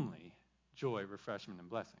only joy, refreshment, and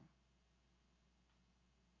blessing.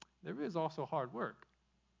 There is also hard work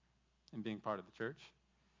in being part of the church,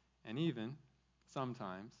 and even,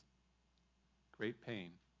 sometimes, great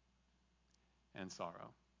pain and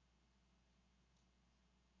sorrow.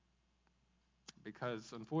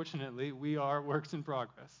 Because, unfortunately, we are works in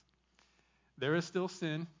progress. There is still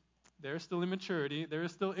sin, there is still immaturity, there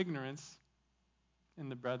is still ignorance in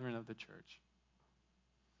the brethren of the church.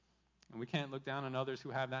 And we can't look down on others who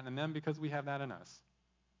have that in them because we have that in us.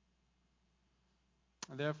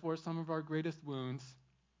 And therefore, some of our greatest wounds,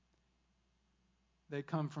 they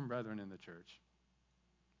come from brethren in the church.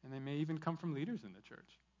 And they may even come from leaders in the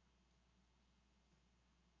church.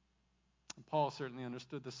 And Paul certainly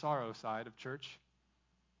understood the sorrow side of church.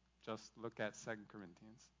 Just look at 2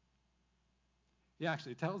 Corinthians. He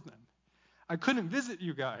actually tells them, "I couldn't visit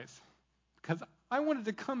you guys because I wanted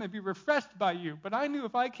to come and be refreshed by you, but I knew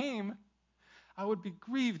if I came, I would be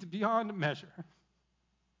grieved beyond measure."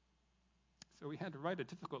 So he had to write a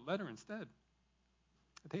difficult letter instead.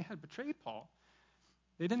 They had betrayed Paul.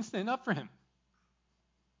 They didn't stand up for him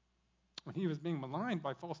when he was being maligned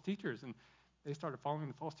by false teachers, and they started following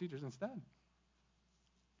the false teachers instead.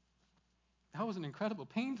 That was an incredible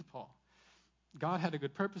pain to Paul. God had a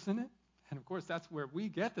good purpose in it, and of course that's where we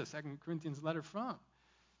get the 2 Corinthians letter from.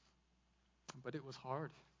 But it was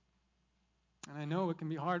hard. And I know it can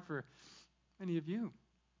be hard for many of you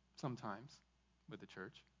sometimes with the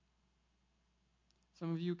church.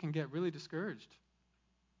 Some of you can get really discouraged.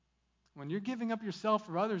 When you're giving up yourself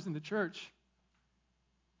for others in the church,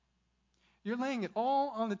 you're laying it all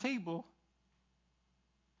on the table.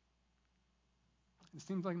 It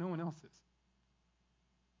seems like no one else is.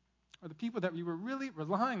 Or the people that you were really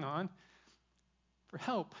relying on for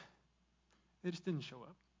help, they just didn't show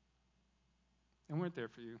up. They weren't there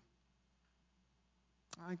for you.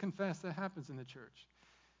 I confess that happens in the church.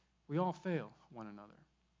 We all fail one another.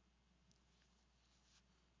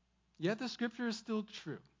 Yet the scripture is still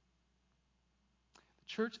true. The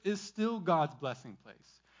church is still God's blessing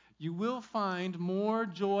place. You will find more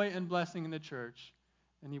joy and blessing in the church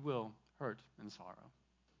than you will hurt and sorrow.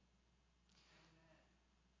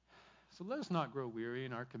 So let us not grow weary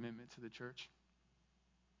in our commitment to the church.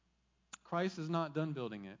 Christ is not done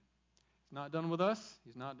building it. He's not done with us.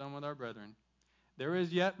 He's not done with our brethren. There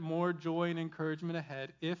is yet more joy and encouragement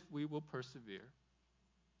ahead if we will persevere.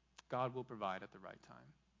 God will provide at the right time.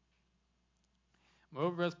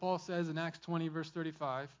 Moreover, as Paul says in Acts 20, verse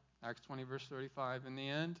 35, in the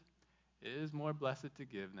end, it is more blessed to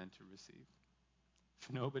give than to receive.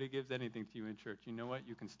 If nobody gives anything to you in church, you know what?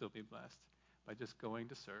 You can still be blessed by just going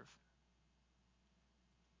to serve.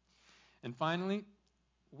 And finally,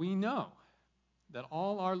 we know that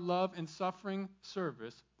all our love and suffering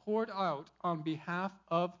service poured out on behalf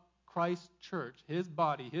of Christ's church, his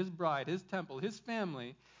body, his bride, his temple, his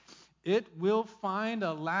family, it will find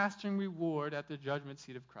a lasting reward at the judgment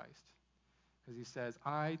seat of Christ. Because he says,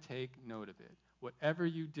 I take note of it. Whatever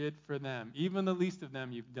you did for them, even the least of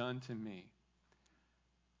them, you've done to me.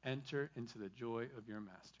 Enter into the joy of your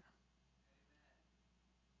master.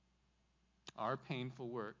 Our painful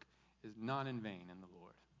work is not in vain in the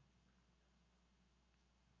Lord.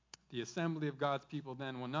 The assembly of God's people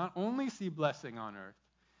then will not only see blessing on earth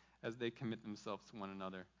as they commit themselves to one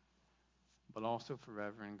another, but also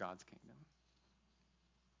forever in God's kingdom.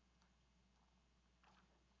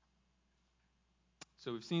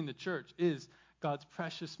 So we've seen the church is God's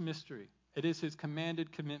precious mystery. It is his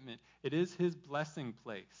commanded commitment. It is his blessing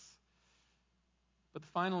place. But the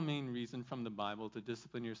final main reason from the Bible to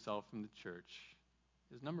discipline yourself from the church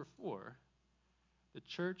is number 4. The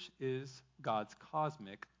church is God's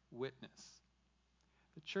cosmic witness.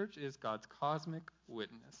 The church is God's cosmic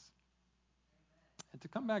witness. And to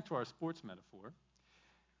come back to our sports metaphor,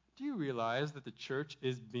 do you realize that the church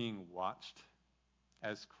is being watched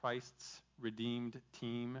as Christ's redeemed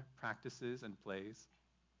team practices and plays?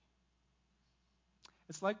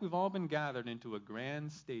 It's like we've all been gathered into a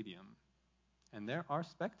grand stadium, and there are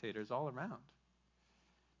spectators all around.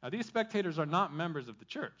 Now, these spectators are not members of the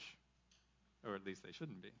church, or at least they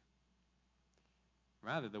shouldn't be.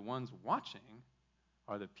 Rather, the ones watching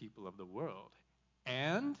are the people of the world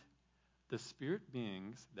and the spirit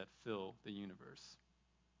beings that fill the universe.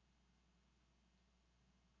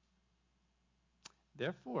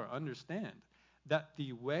 Therefore, understand that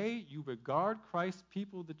the way you regard Christ's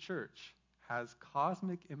people, the church, has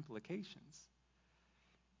cosmic implications.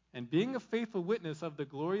 And being a faithful witness of the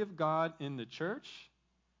glory of God in the church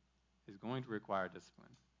is going to require discipline.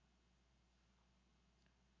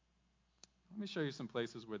 Let me show you some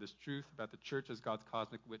places where this truth about the church as God's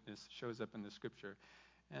cosmic witness shows up in the scripture.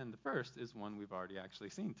 And the first is one we've already actually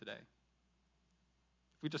seen today.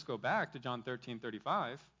 If we just go back to John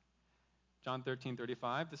 13:35, John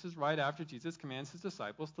 13:35, this is right after Jesus commands his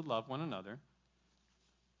disciples to love one another.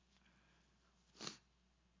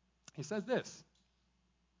 He says this,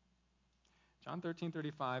 John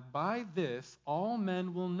 13:35, by this all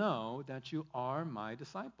men will know that you are my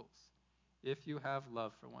disciples, if you have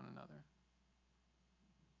love for one another.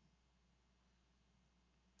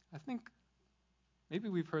 I think maybe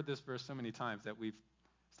we've heard this verse so many times that we've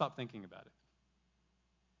stopped thinking about it.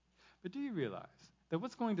 But do you realize that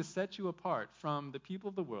what's going to set you apart from the people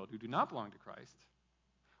of the world who do not belong to Christ,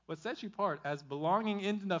 what sets you apart as belonging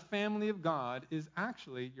into the family of God is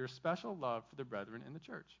actually your special love for the brethren in the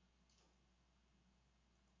church?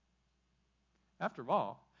 After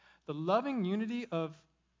all, the loving unity of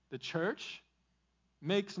the church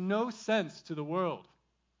makes no sense to the world,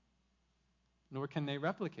 nor can they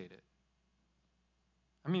replicate it.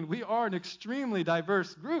 I mean, we are an extremely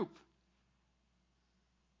diverse group.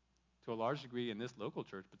 to a large degree in this local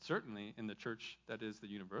church, but certainly in the church that is the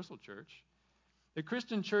universal church. The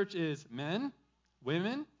Christian church is men,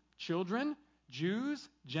 women, children, Jews,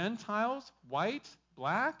 Gentiles, white,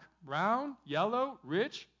 black, brown, yellow,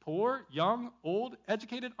 rich, poor, young, old,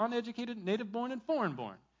 educated, uneducated, native-born, and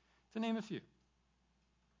foreign-born, to name a few.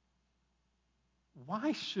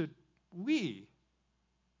 Why should we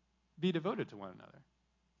be devoted to one another?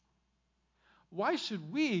 Why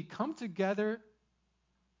should we come together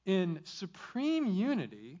in supreme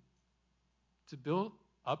unity to build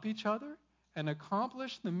up each other and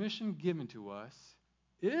accomplish the mission given to us,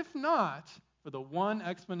 if not for the one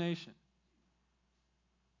explanation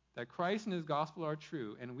that Christ and his gospel are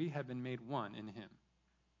true and we have been made one in him?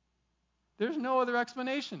 There's no other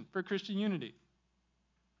explanation for Christian unity,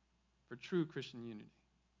 for true Christian unity.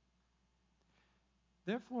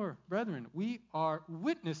 Therefore, brethren, we are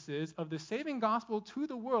witnesses of the saving gospel to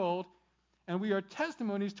the world, and we are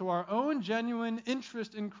testimonies to our own genuine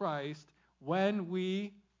interest in Christ when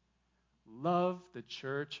we love the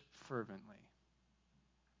church fervently.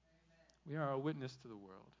 We are a witness to the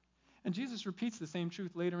world. And Jesus repeats the same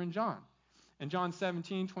truth later in John. In John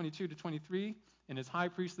 17:22-23, in his high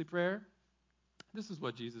priestly prayer, this is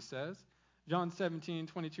what Jesus says. John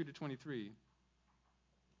 17:22-23.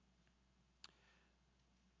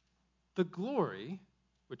 The glory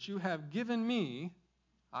which you have given me,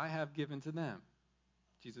 I have given to them.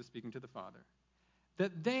 Jesus speaking to the Father.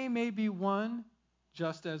 That they may be one,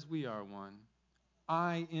 just as we are one.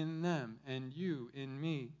 I in them, and you in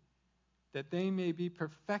me. That they may be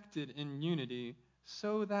perfected in unity,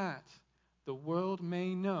 so that the world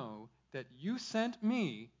may know that you sent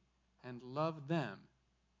me and loved them,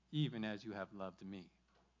 even as you have loved me.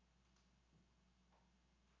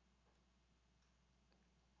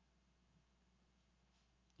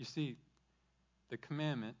 You see, the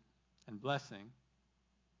commandment and blessing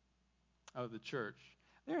of the church,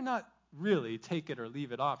 they're not really take it or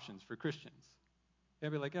leave it options for Christians. They'll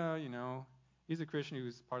be like, oh, he's a Christian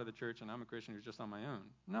who's part of the church and I'm a Christian who's just on my own.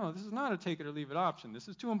 No, this is not a take it or leave it option. This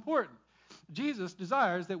is too important. Jesus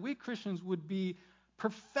desires that we Christians would be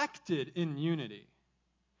perfected in unity.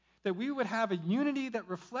 That we would have a unity that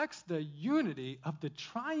reflects the unity of the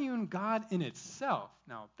triune God in itself.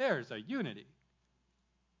 Now, there's a unity.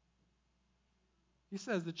 He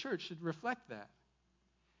says the church should reflect that.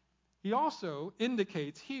 He also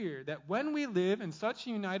indicates here that when we live in such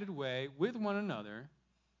a united way with one another,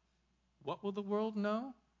 what will the world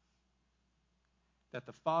know? That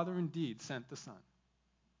the Father indeed sent the Son.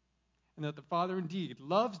 And that the Father indeed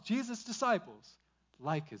loves Jesus' disciples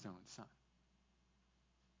like his own Son.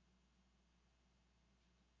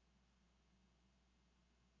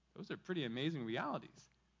 Those are pretty amazing realities,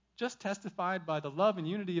 just testified by the love and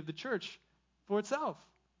unity of the church for itself,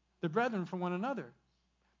 the brethren for one another.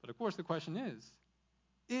 But of course the question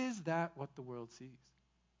is that what the world sees?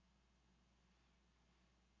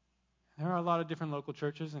 There are a lot of different local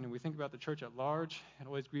churches, and when we think about the church at large, it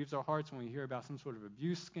always grieves our hearts when we hear about some sort of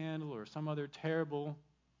abuse scandal or some other terrible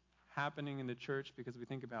happening in the church, because we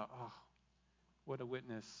think about, what a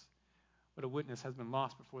witness has been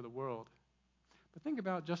lost before the world. But think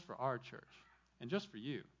about just for our church and just for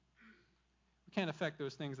you. We can't affect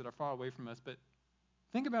those things that are far away from us, but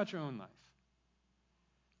think about your own life.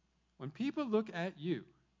 When people look at you,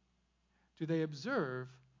 do they observe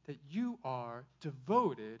that you are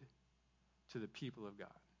devoted to the people of God?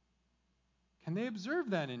 Can they observe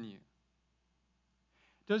that in you?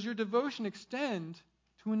 Does your devotion extend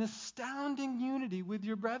to an astounding unity with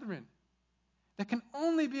your brethren that can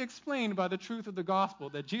only be explained by the truth of the gospel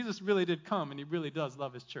that Jesus really did come and he really does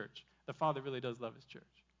love his church? The Father really does love his church.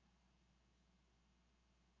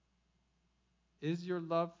 Is your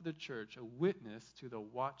love for the church a witness to the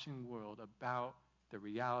watching world about the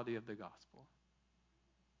reality of the gospel?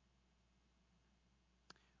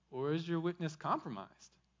 Or is your witness compromised?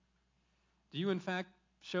 Do you, in fact,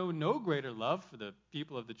 show no greater love for the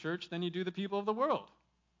people of the church than you do the people of the world?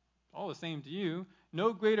 All the same to you.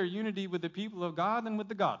 No greater unity with the people of God than with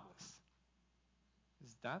the godless.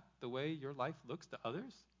 Is that the way your life looks to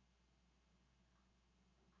others?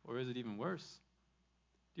 Or is it even worse?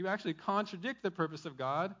 Do you actually contradict the purpose of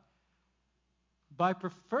God by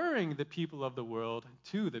preferring the people of the world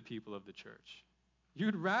to the people of the church?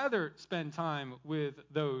 You'd rather spend time with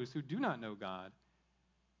those who do not know God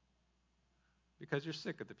because you're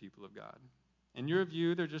sick of the people of God. In your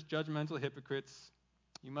view, they're just judgmental hypocrites.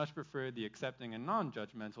 You much prefer the accepting and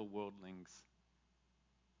non-judgmental worldlings.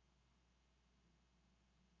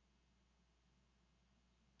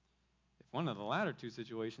 If one of the latter two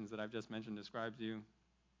situations that I've just mentioned describes you,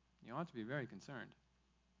 you ought to be very concerned.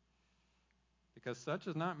 because such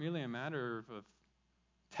is not merely a matter of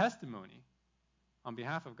testimony on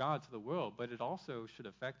behalf of God to the world, but it also should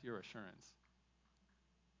affect your assurance.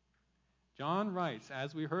 John writes,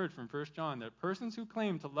 as we heard from 1 John, that persons who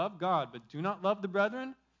claim to love God but do not love the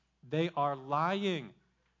brethren, they are lying.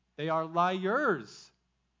 They are liars.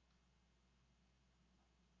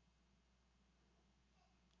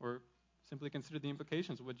 Or simply consider the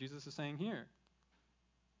implications of what Jesus is saying here.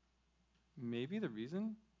 Maybe the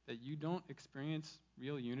reason that you don't experience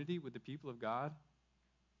real unity with the people of God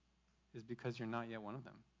is because you're not yet one of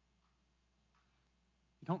them.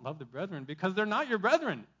 You don't love the brethren because they're not your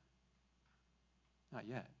brethren. Not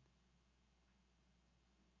yet.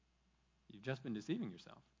 You've just been deceiving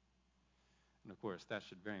yourself. And of course, that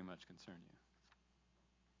should very much concern you.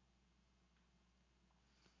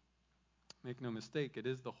 Make no mistake, it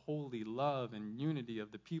is the holy love and unity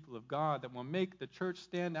of the people of God that will make the church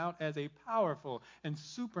stand out as a powerful and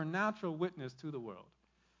supernatural witness to the world.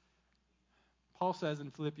 Paul says in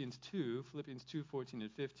Philippians 2, 14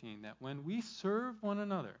 and 15, that when we serve one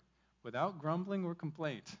another without grumbling or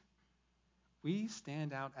complaint, we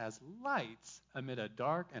stand out as lights amid a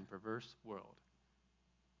dark and perverse world.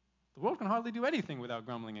 The world can hardly do anything without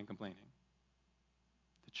grumbling and complaining.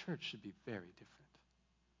 The church should be very different.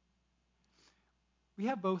 We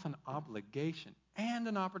have both an obligation and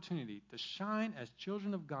an opportunity to shine as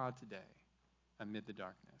children of God today amid the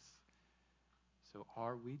darkness. So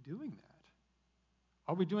are we doing that?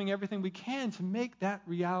 Are we doing everything we can to make that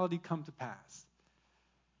reality come to pass?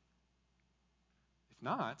 If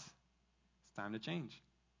not, it's time to change.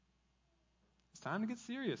 It's time to get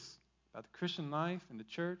serious about the Christian life and the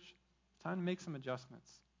church. It's time to make some adjustments,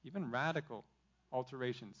 even radical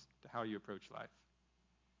alterations to how you approach life.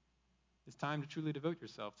 It's time to truly devote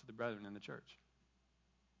yourself to the brethren in the church.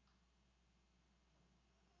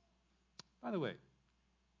 By the way,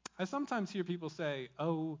 I sometimes hear people say,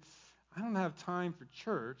 oh, I don't have time for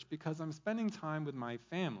church because I'm spending time with my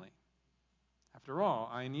family. After all,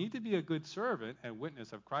 I need to be a good servant and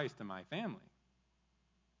witness of Christ to my family.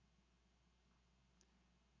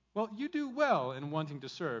 Well, you do well in wanting to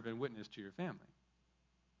serve and witness to your family.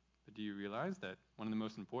 But do you realize that one of the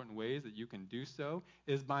most important ways that you can do so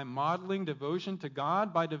is by modeling devotion to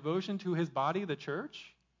God, by devotion to his body, the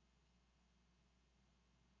church?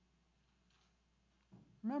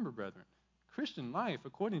 Remember, brethren, Christian life,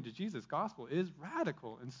 according to Jesus' gospel, is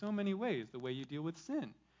radical in so many ways. The way you deal with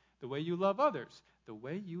sin, the way you love others, the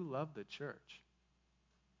way you love the church.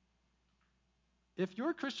 If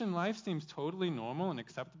your Christian life seems totally normal and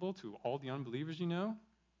acceptable to all the unbelievers you know,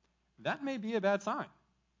 that may be a bad sign.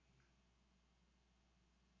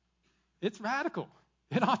 It's radical.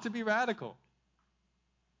 It ought to be radical.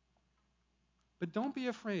 But don't be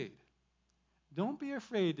afraid. Don't be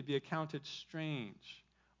afraid to be accounted strange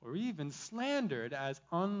or even slandered as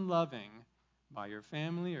unloving by your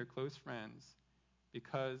family or close friends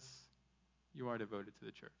because you are devoted to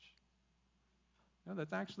the church. No,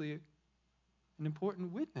 that's actually an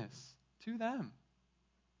important witness to them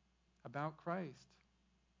about Christ.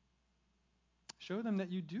 Show them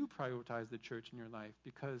that you do prioritize the church in your life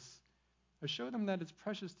or show them that it's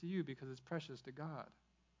precious to you because it's precious to God.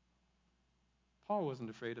 Paul wasn't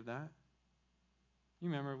afraid of that. You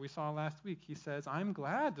remember we saw last week, he says, I'm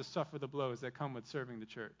glad to suffer the blows that come with serving the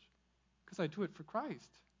church because I do it for Christ.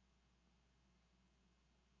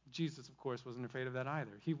 Jesus, of course, wasn't afraid of that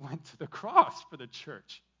either. He went to the cross for the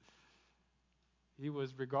church. He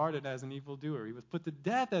was regarded as an evildoer. He was put to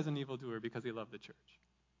death as an evildoer because he loved the church.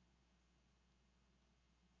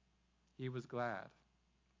 He was glad.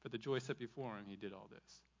 For the joy set before him, he did all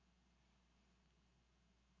this.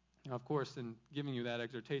 Now, of course, in giving you that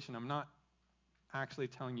exhortation, I'm not actually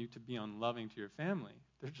telling you to be unloving to your family.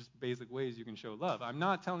 They're just basic ways you can show love. I'm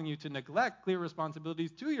not telling you to neglect clear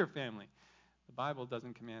responsibilities to your family. The Bible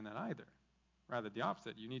doesn't command that either. Rather, the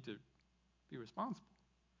opposite. You need to be responsible.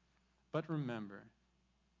 But remember,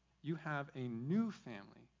 you have a new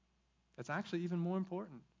family that's actually even more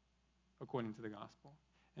important, according to the gospel.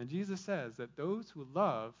 And Jesus says that those who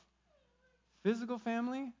love physical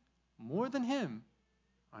family more than him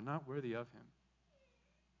are not worthy of him.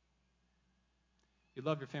 You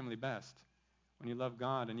love your family best when you love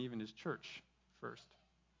God and even his church first.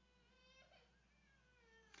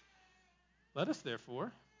 Let us,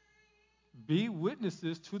 therefore, be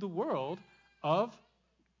witnesses to the world of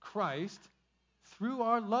Christ through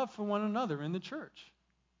our love for one another in the church.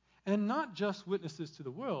 And not just witnesses to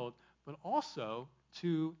the world, but also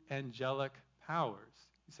to angelic powers.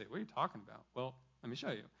 You say, what are you talking about? Well, let me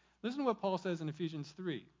show you. Listen to what Paul says in Ephesians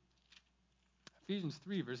 3. Ephesians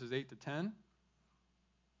 3, verses 8 to 10.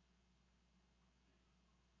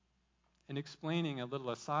 in explaining a little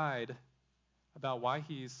aside about why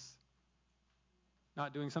he's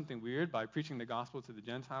not doing something weird by preaching the gospel to the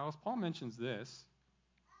Gentiles, Paul mentions this.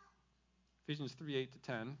 Ephesians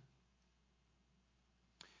 3:8-10.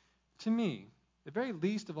 To me, the very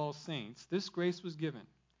least of all saints, this grace was given,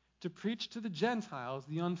 to preach to the Gentiles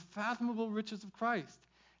the unfathomable riches of Christ,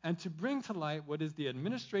 and to bring to light what is the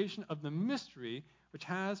administration of the mystery which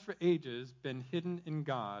has for ages been hidden in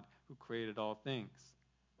God who created all things,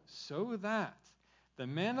 so that the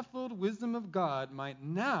manifold wisdom of God might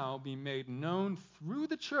now be made known through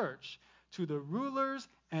the church to the rulers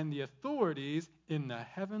and the authorities in the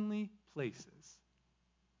heavenly places.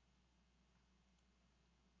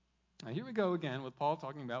 Now here we go again with Paul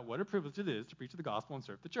talking about what a privilege it is to preach the gospel and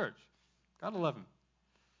serve the church. Gotta love him.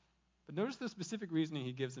 But notice the specific reasoning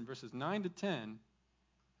he gives in verses 9-10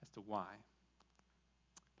 as to why.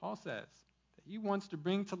 Paul says that he wants to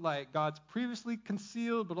bring to light God's previously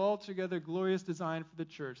concealed but altogether glorious design for the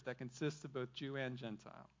church that consists of both Jew and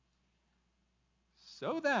Gentile.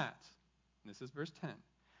 So that, and this is verse 10,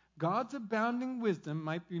 God's abounding wisdom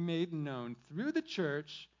might be made known through the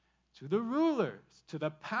church to the rulers, to the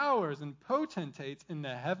powers and potentates in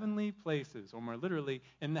the heavenly places, or more literally,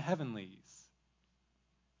 in the heavenlies.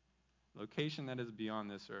 Location that is beyond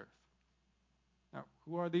this earth. Now,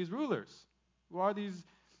 who are these rulers? Who are these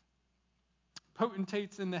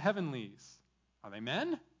potentates in the heavenlies? Are they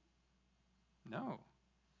men? No.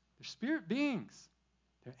 They're spirit beings.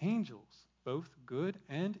 They're angels, both good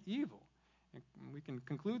and evil. And we can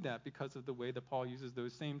conclude that because of the way that Paul uses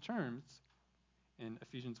those same terms in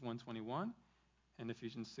Ephesians 1:21 and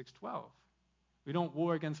Ephesians 6:12. We don't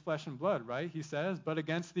war against flesh and blood, right? He says, but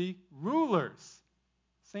against the rulers.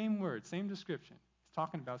 Same word, same description. He's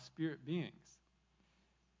talking about spirit beings.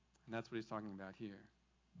 And that's what he's talking about here.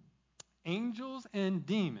 Angels and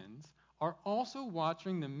demons are also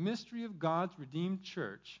watching the mystery of God's redeemed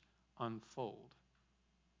church unfold.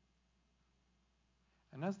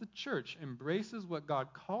 And as the church embraces what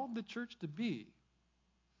God called the church to be,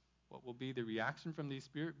 what will be the reaction from these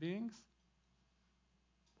spirit beings?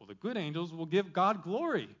 Well, the good angels will give God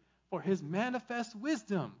glory for his manifest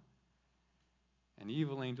wisdom. And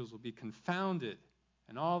evil angels will be confounded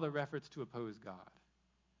in all their efforts to oppose God.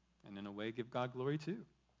 And in a way, give God glory too.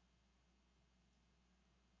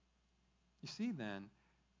 You see then,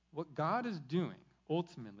 what God is doing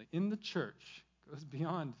ultimately in the church goes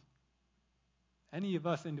beyond any of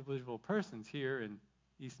us individual persons here in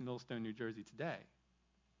East Millstone, New Jersey today.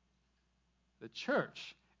 The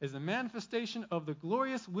church is a manifestation of the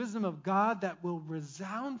glorious wisdom of God that will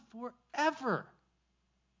resound forever.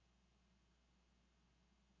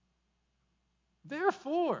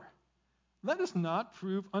 Therefore, let us not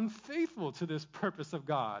prove unfaithful to this purpose of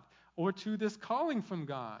God or to this calling from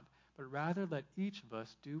God, but rather let each of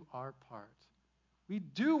us do our part. We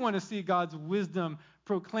do want to see God's wisdom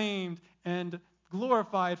proclaimed and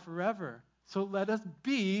glorified forever. So let us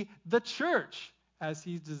be the church as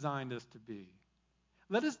he's designed us to be.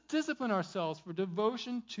 Let us discipline ourselves for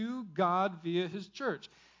devotion to God via his church.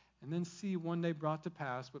 And then see one day brought to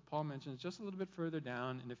pass what Paul mentions just a little bit further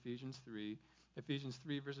down in Ephesians 3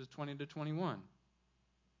 verses 20-21.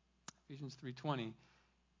 Ephesians 3:20.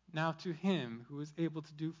 Now to him who is able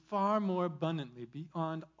to do far more abundantly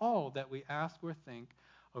beyond all that we ask or think,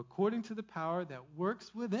 according to the power that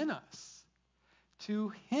works within us. To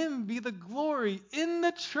him be the glory in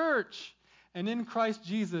the church and in Christ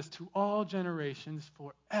Jesus to all generations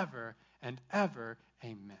forever and ever.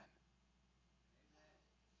 Amen.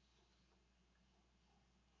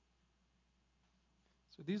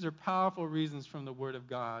 So these are powerful reasons from the Word of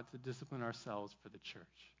God to discipline ourselves for the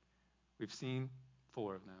church. We've seen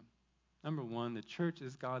 4 of them. Number 1, the church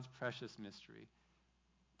is God's precious mystery.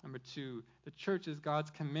 Number 2, the church is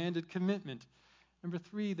God's commanded commitment. Number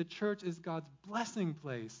 3, the church is God's blessing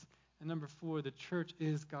place. And number 4, the church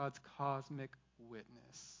is God's cosmic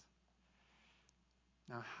witness.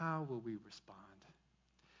 Now, how will we respond?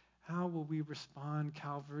 How will we respond,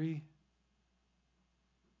 Calvary?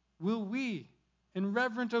 Will we, in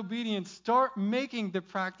reverent obedience, start making the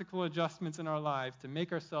practical adjustments in our lives to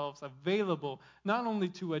make ourselves available not only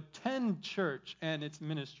to attend church and its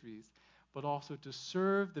ministries, but also to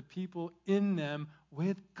serve the people in them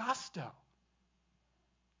with gusto?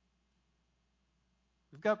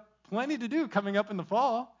 We've got plenty to do coming up in the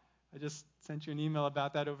fall. I just sent you an email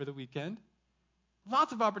about that over the weekend.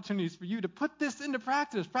 Lots of opportunities for you to put this into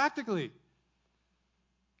practice practically.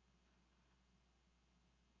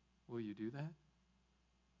 Will you do that?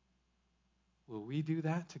 Will we do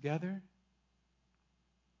that together?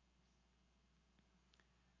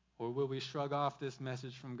 Or will we shrug off this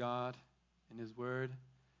message from God in his word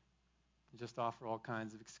and just offer all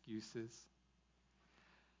kinds of excuses.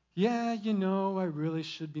 Yeah, I really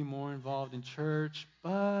should be more involved in church,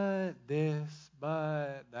 but this,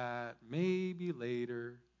 but that, maybe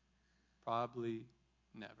later, probably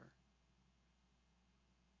never.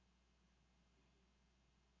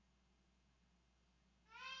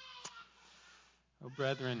 Oh,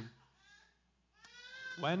 brethren,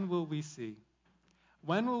 when will we see?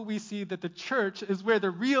 When will we see that the church is where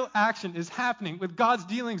the real action is happening with God's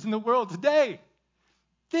dealings in the world today?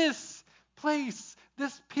 This place,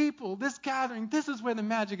 this people, this gathering, this is where the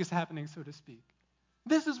magic is happening, so to speak.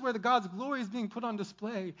 This is where the God's glory is being put on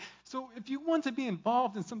display. So if you want to be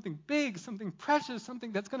involved in something big, something precious,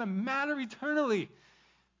 something that's going to matter eternally,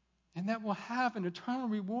 and that will have an eternal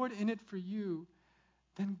reward in it for you,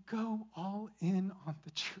 then go all in on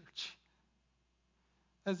the church.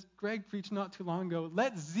 As Greg preached not too long ago,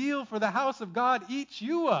 let zeal for the house of God eat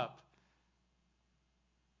you up.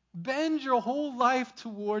 Bend your whole life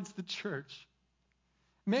towards the church.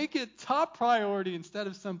 Make it top priority instead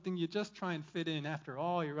of something you just try and fit in after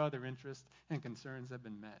all your other interests and concerns have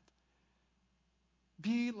been met.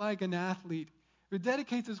 Be like an athlete who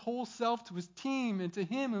dedicates his whole self to his team and to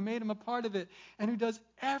him who made him a part of it, and who does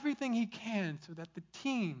everything he can so that the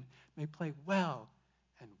team may play well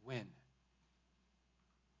and win.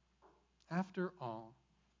 After all,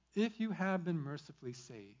 if you have been mercifully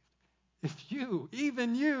saved, if you,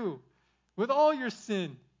 even you, with all your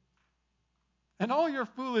sin and all your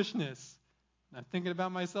foolishness, and I'm thinking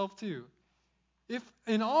about myself too, if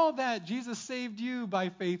in all that Jesus saved you by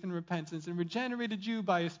faith and repentance and regenerated you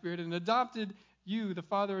by His Spirit and adopted you, the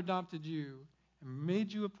Father adopted you, and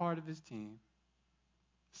made you a part of His team,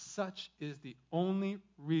 such is the only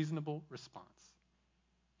reasonable response.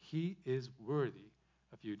 He is worthy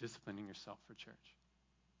of you disciplining yourself for church.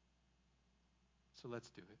 So let's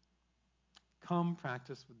do it. Come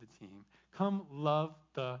practice with the team. Come love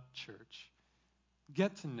the church.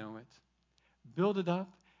 Get to know it. Build it up.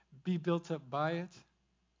 Be built up by it.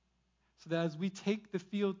 So that as we take the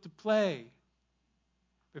field to play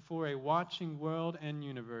before a watching world and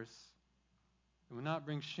universe, it will not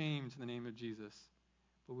bring shame to the name of Jesus,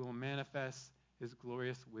 but we will manifest His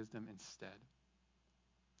glorious wisdom instead.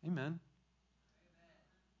 Amen.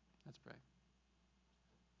 Let's pray.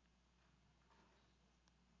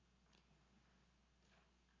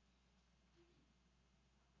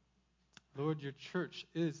 Lord, your church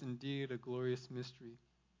is indeed a glorious mystery.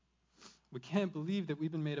 We can't believe that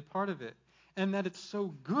we've been made a part of it and that it's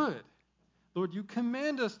so good. Lord, you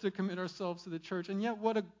command us to commit ourselves to the church, and yet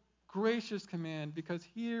what a gracious command, because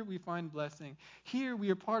here we find blessing. Here we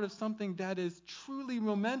are part of something that is truly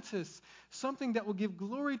momentous, something that will give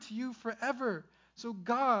glory to you forever. So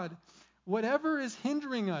God, whatever is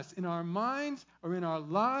hindering us in our minds or in our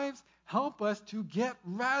lives, help us to get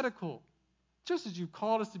radical, just as you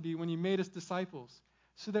called us to be when you made us disciples,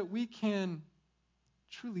 so that we can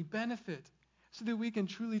truly benefit, so that we can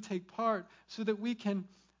truly take part, so that we can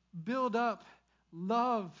build up,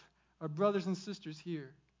 love our brothers and sisters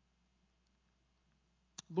here.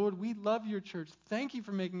 Lord, we love your church. Thank you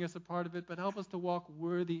for making us a part of it, but help us to walk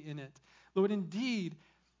worthy in it. Lord, indeed,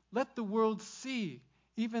 let the world see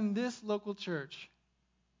even this local church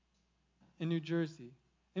in New Jersey.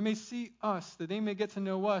 They may see us, that they may get to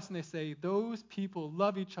know us, and they say, those people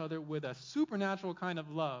love each other with a supernatural kind of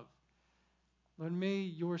love. Lord, may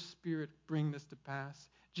your Spirit bring this to pass.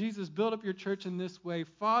 Jesus, build up your church in this way.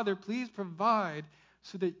 Father, please provide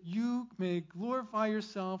so that you may glorify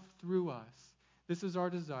yourself through us. This is our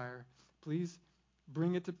desire. Please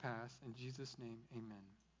bring it to pass. In Jesus' name, amen.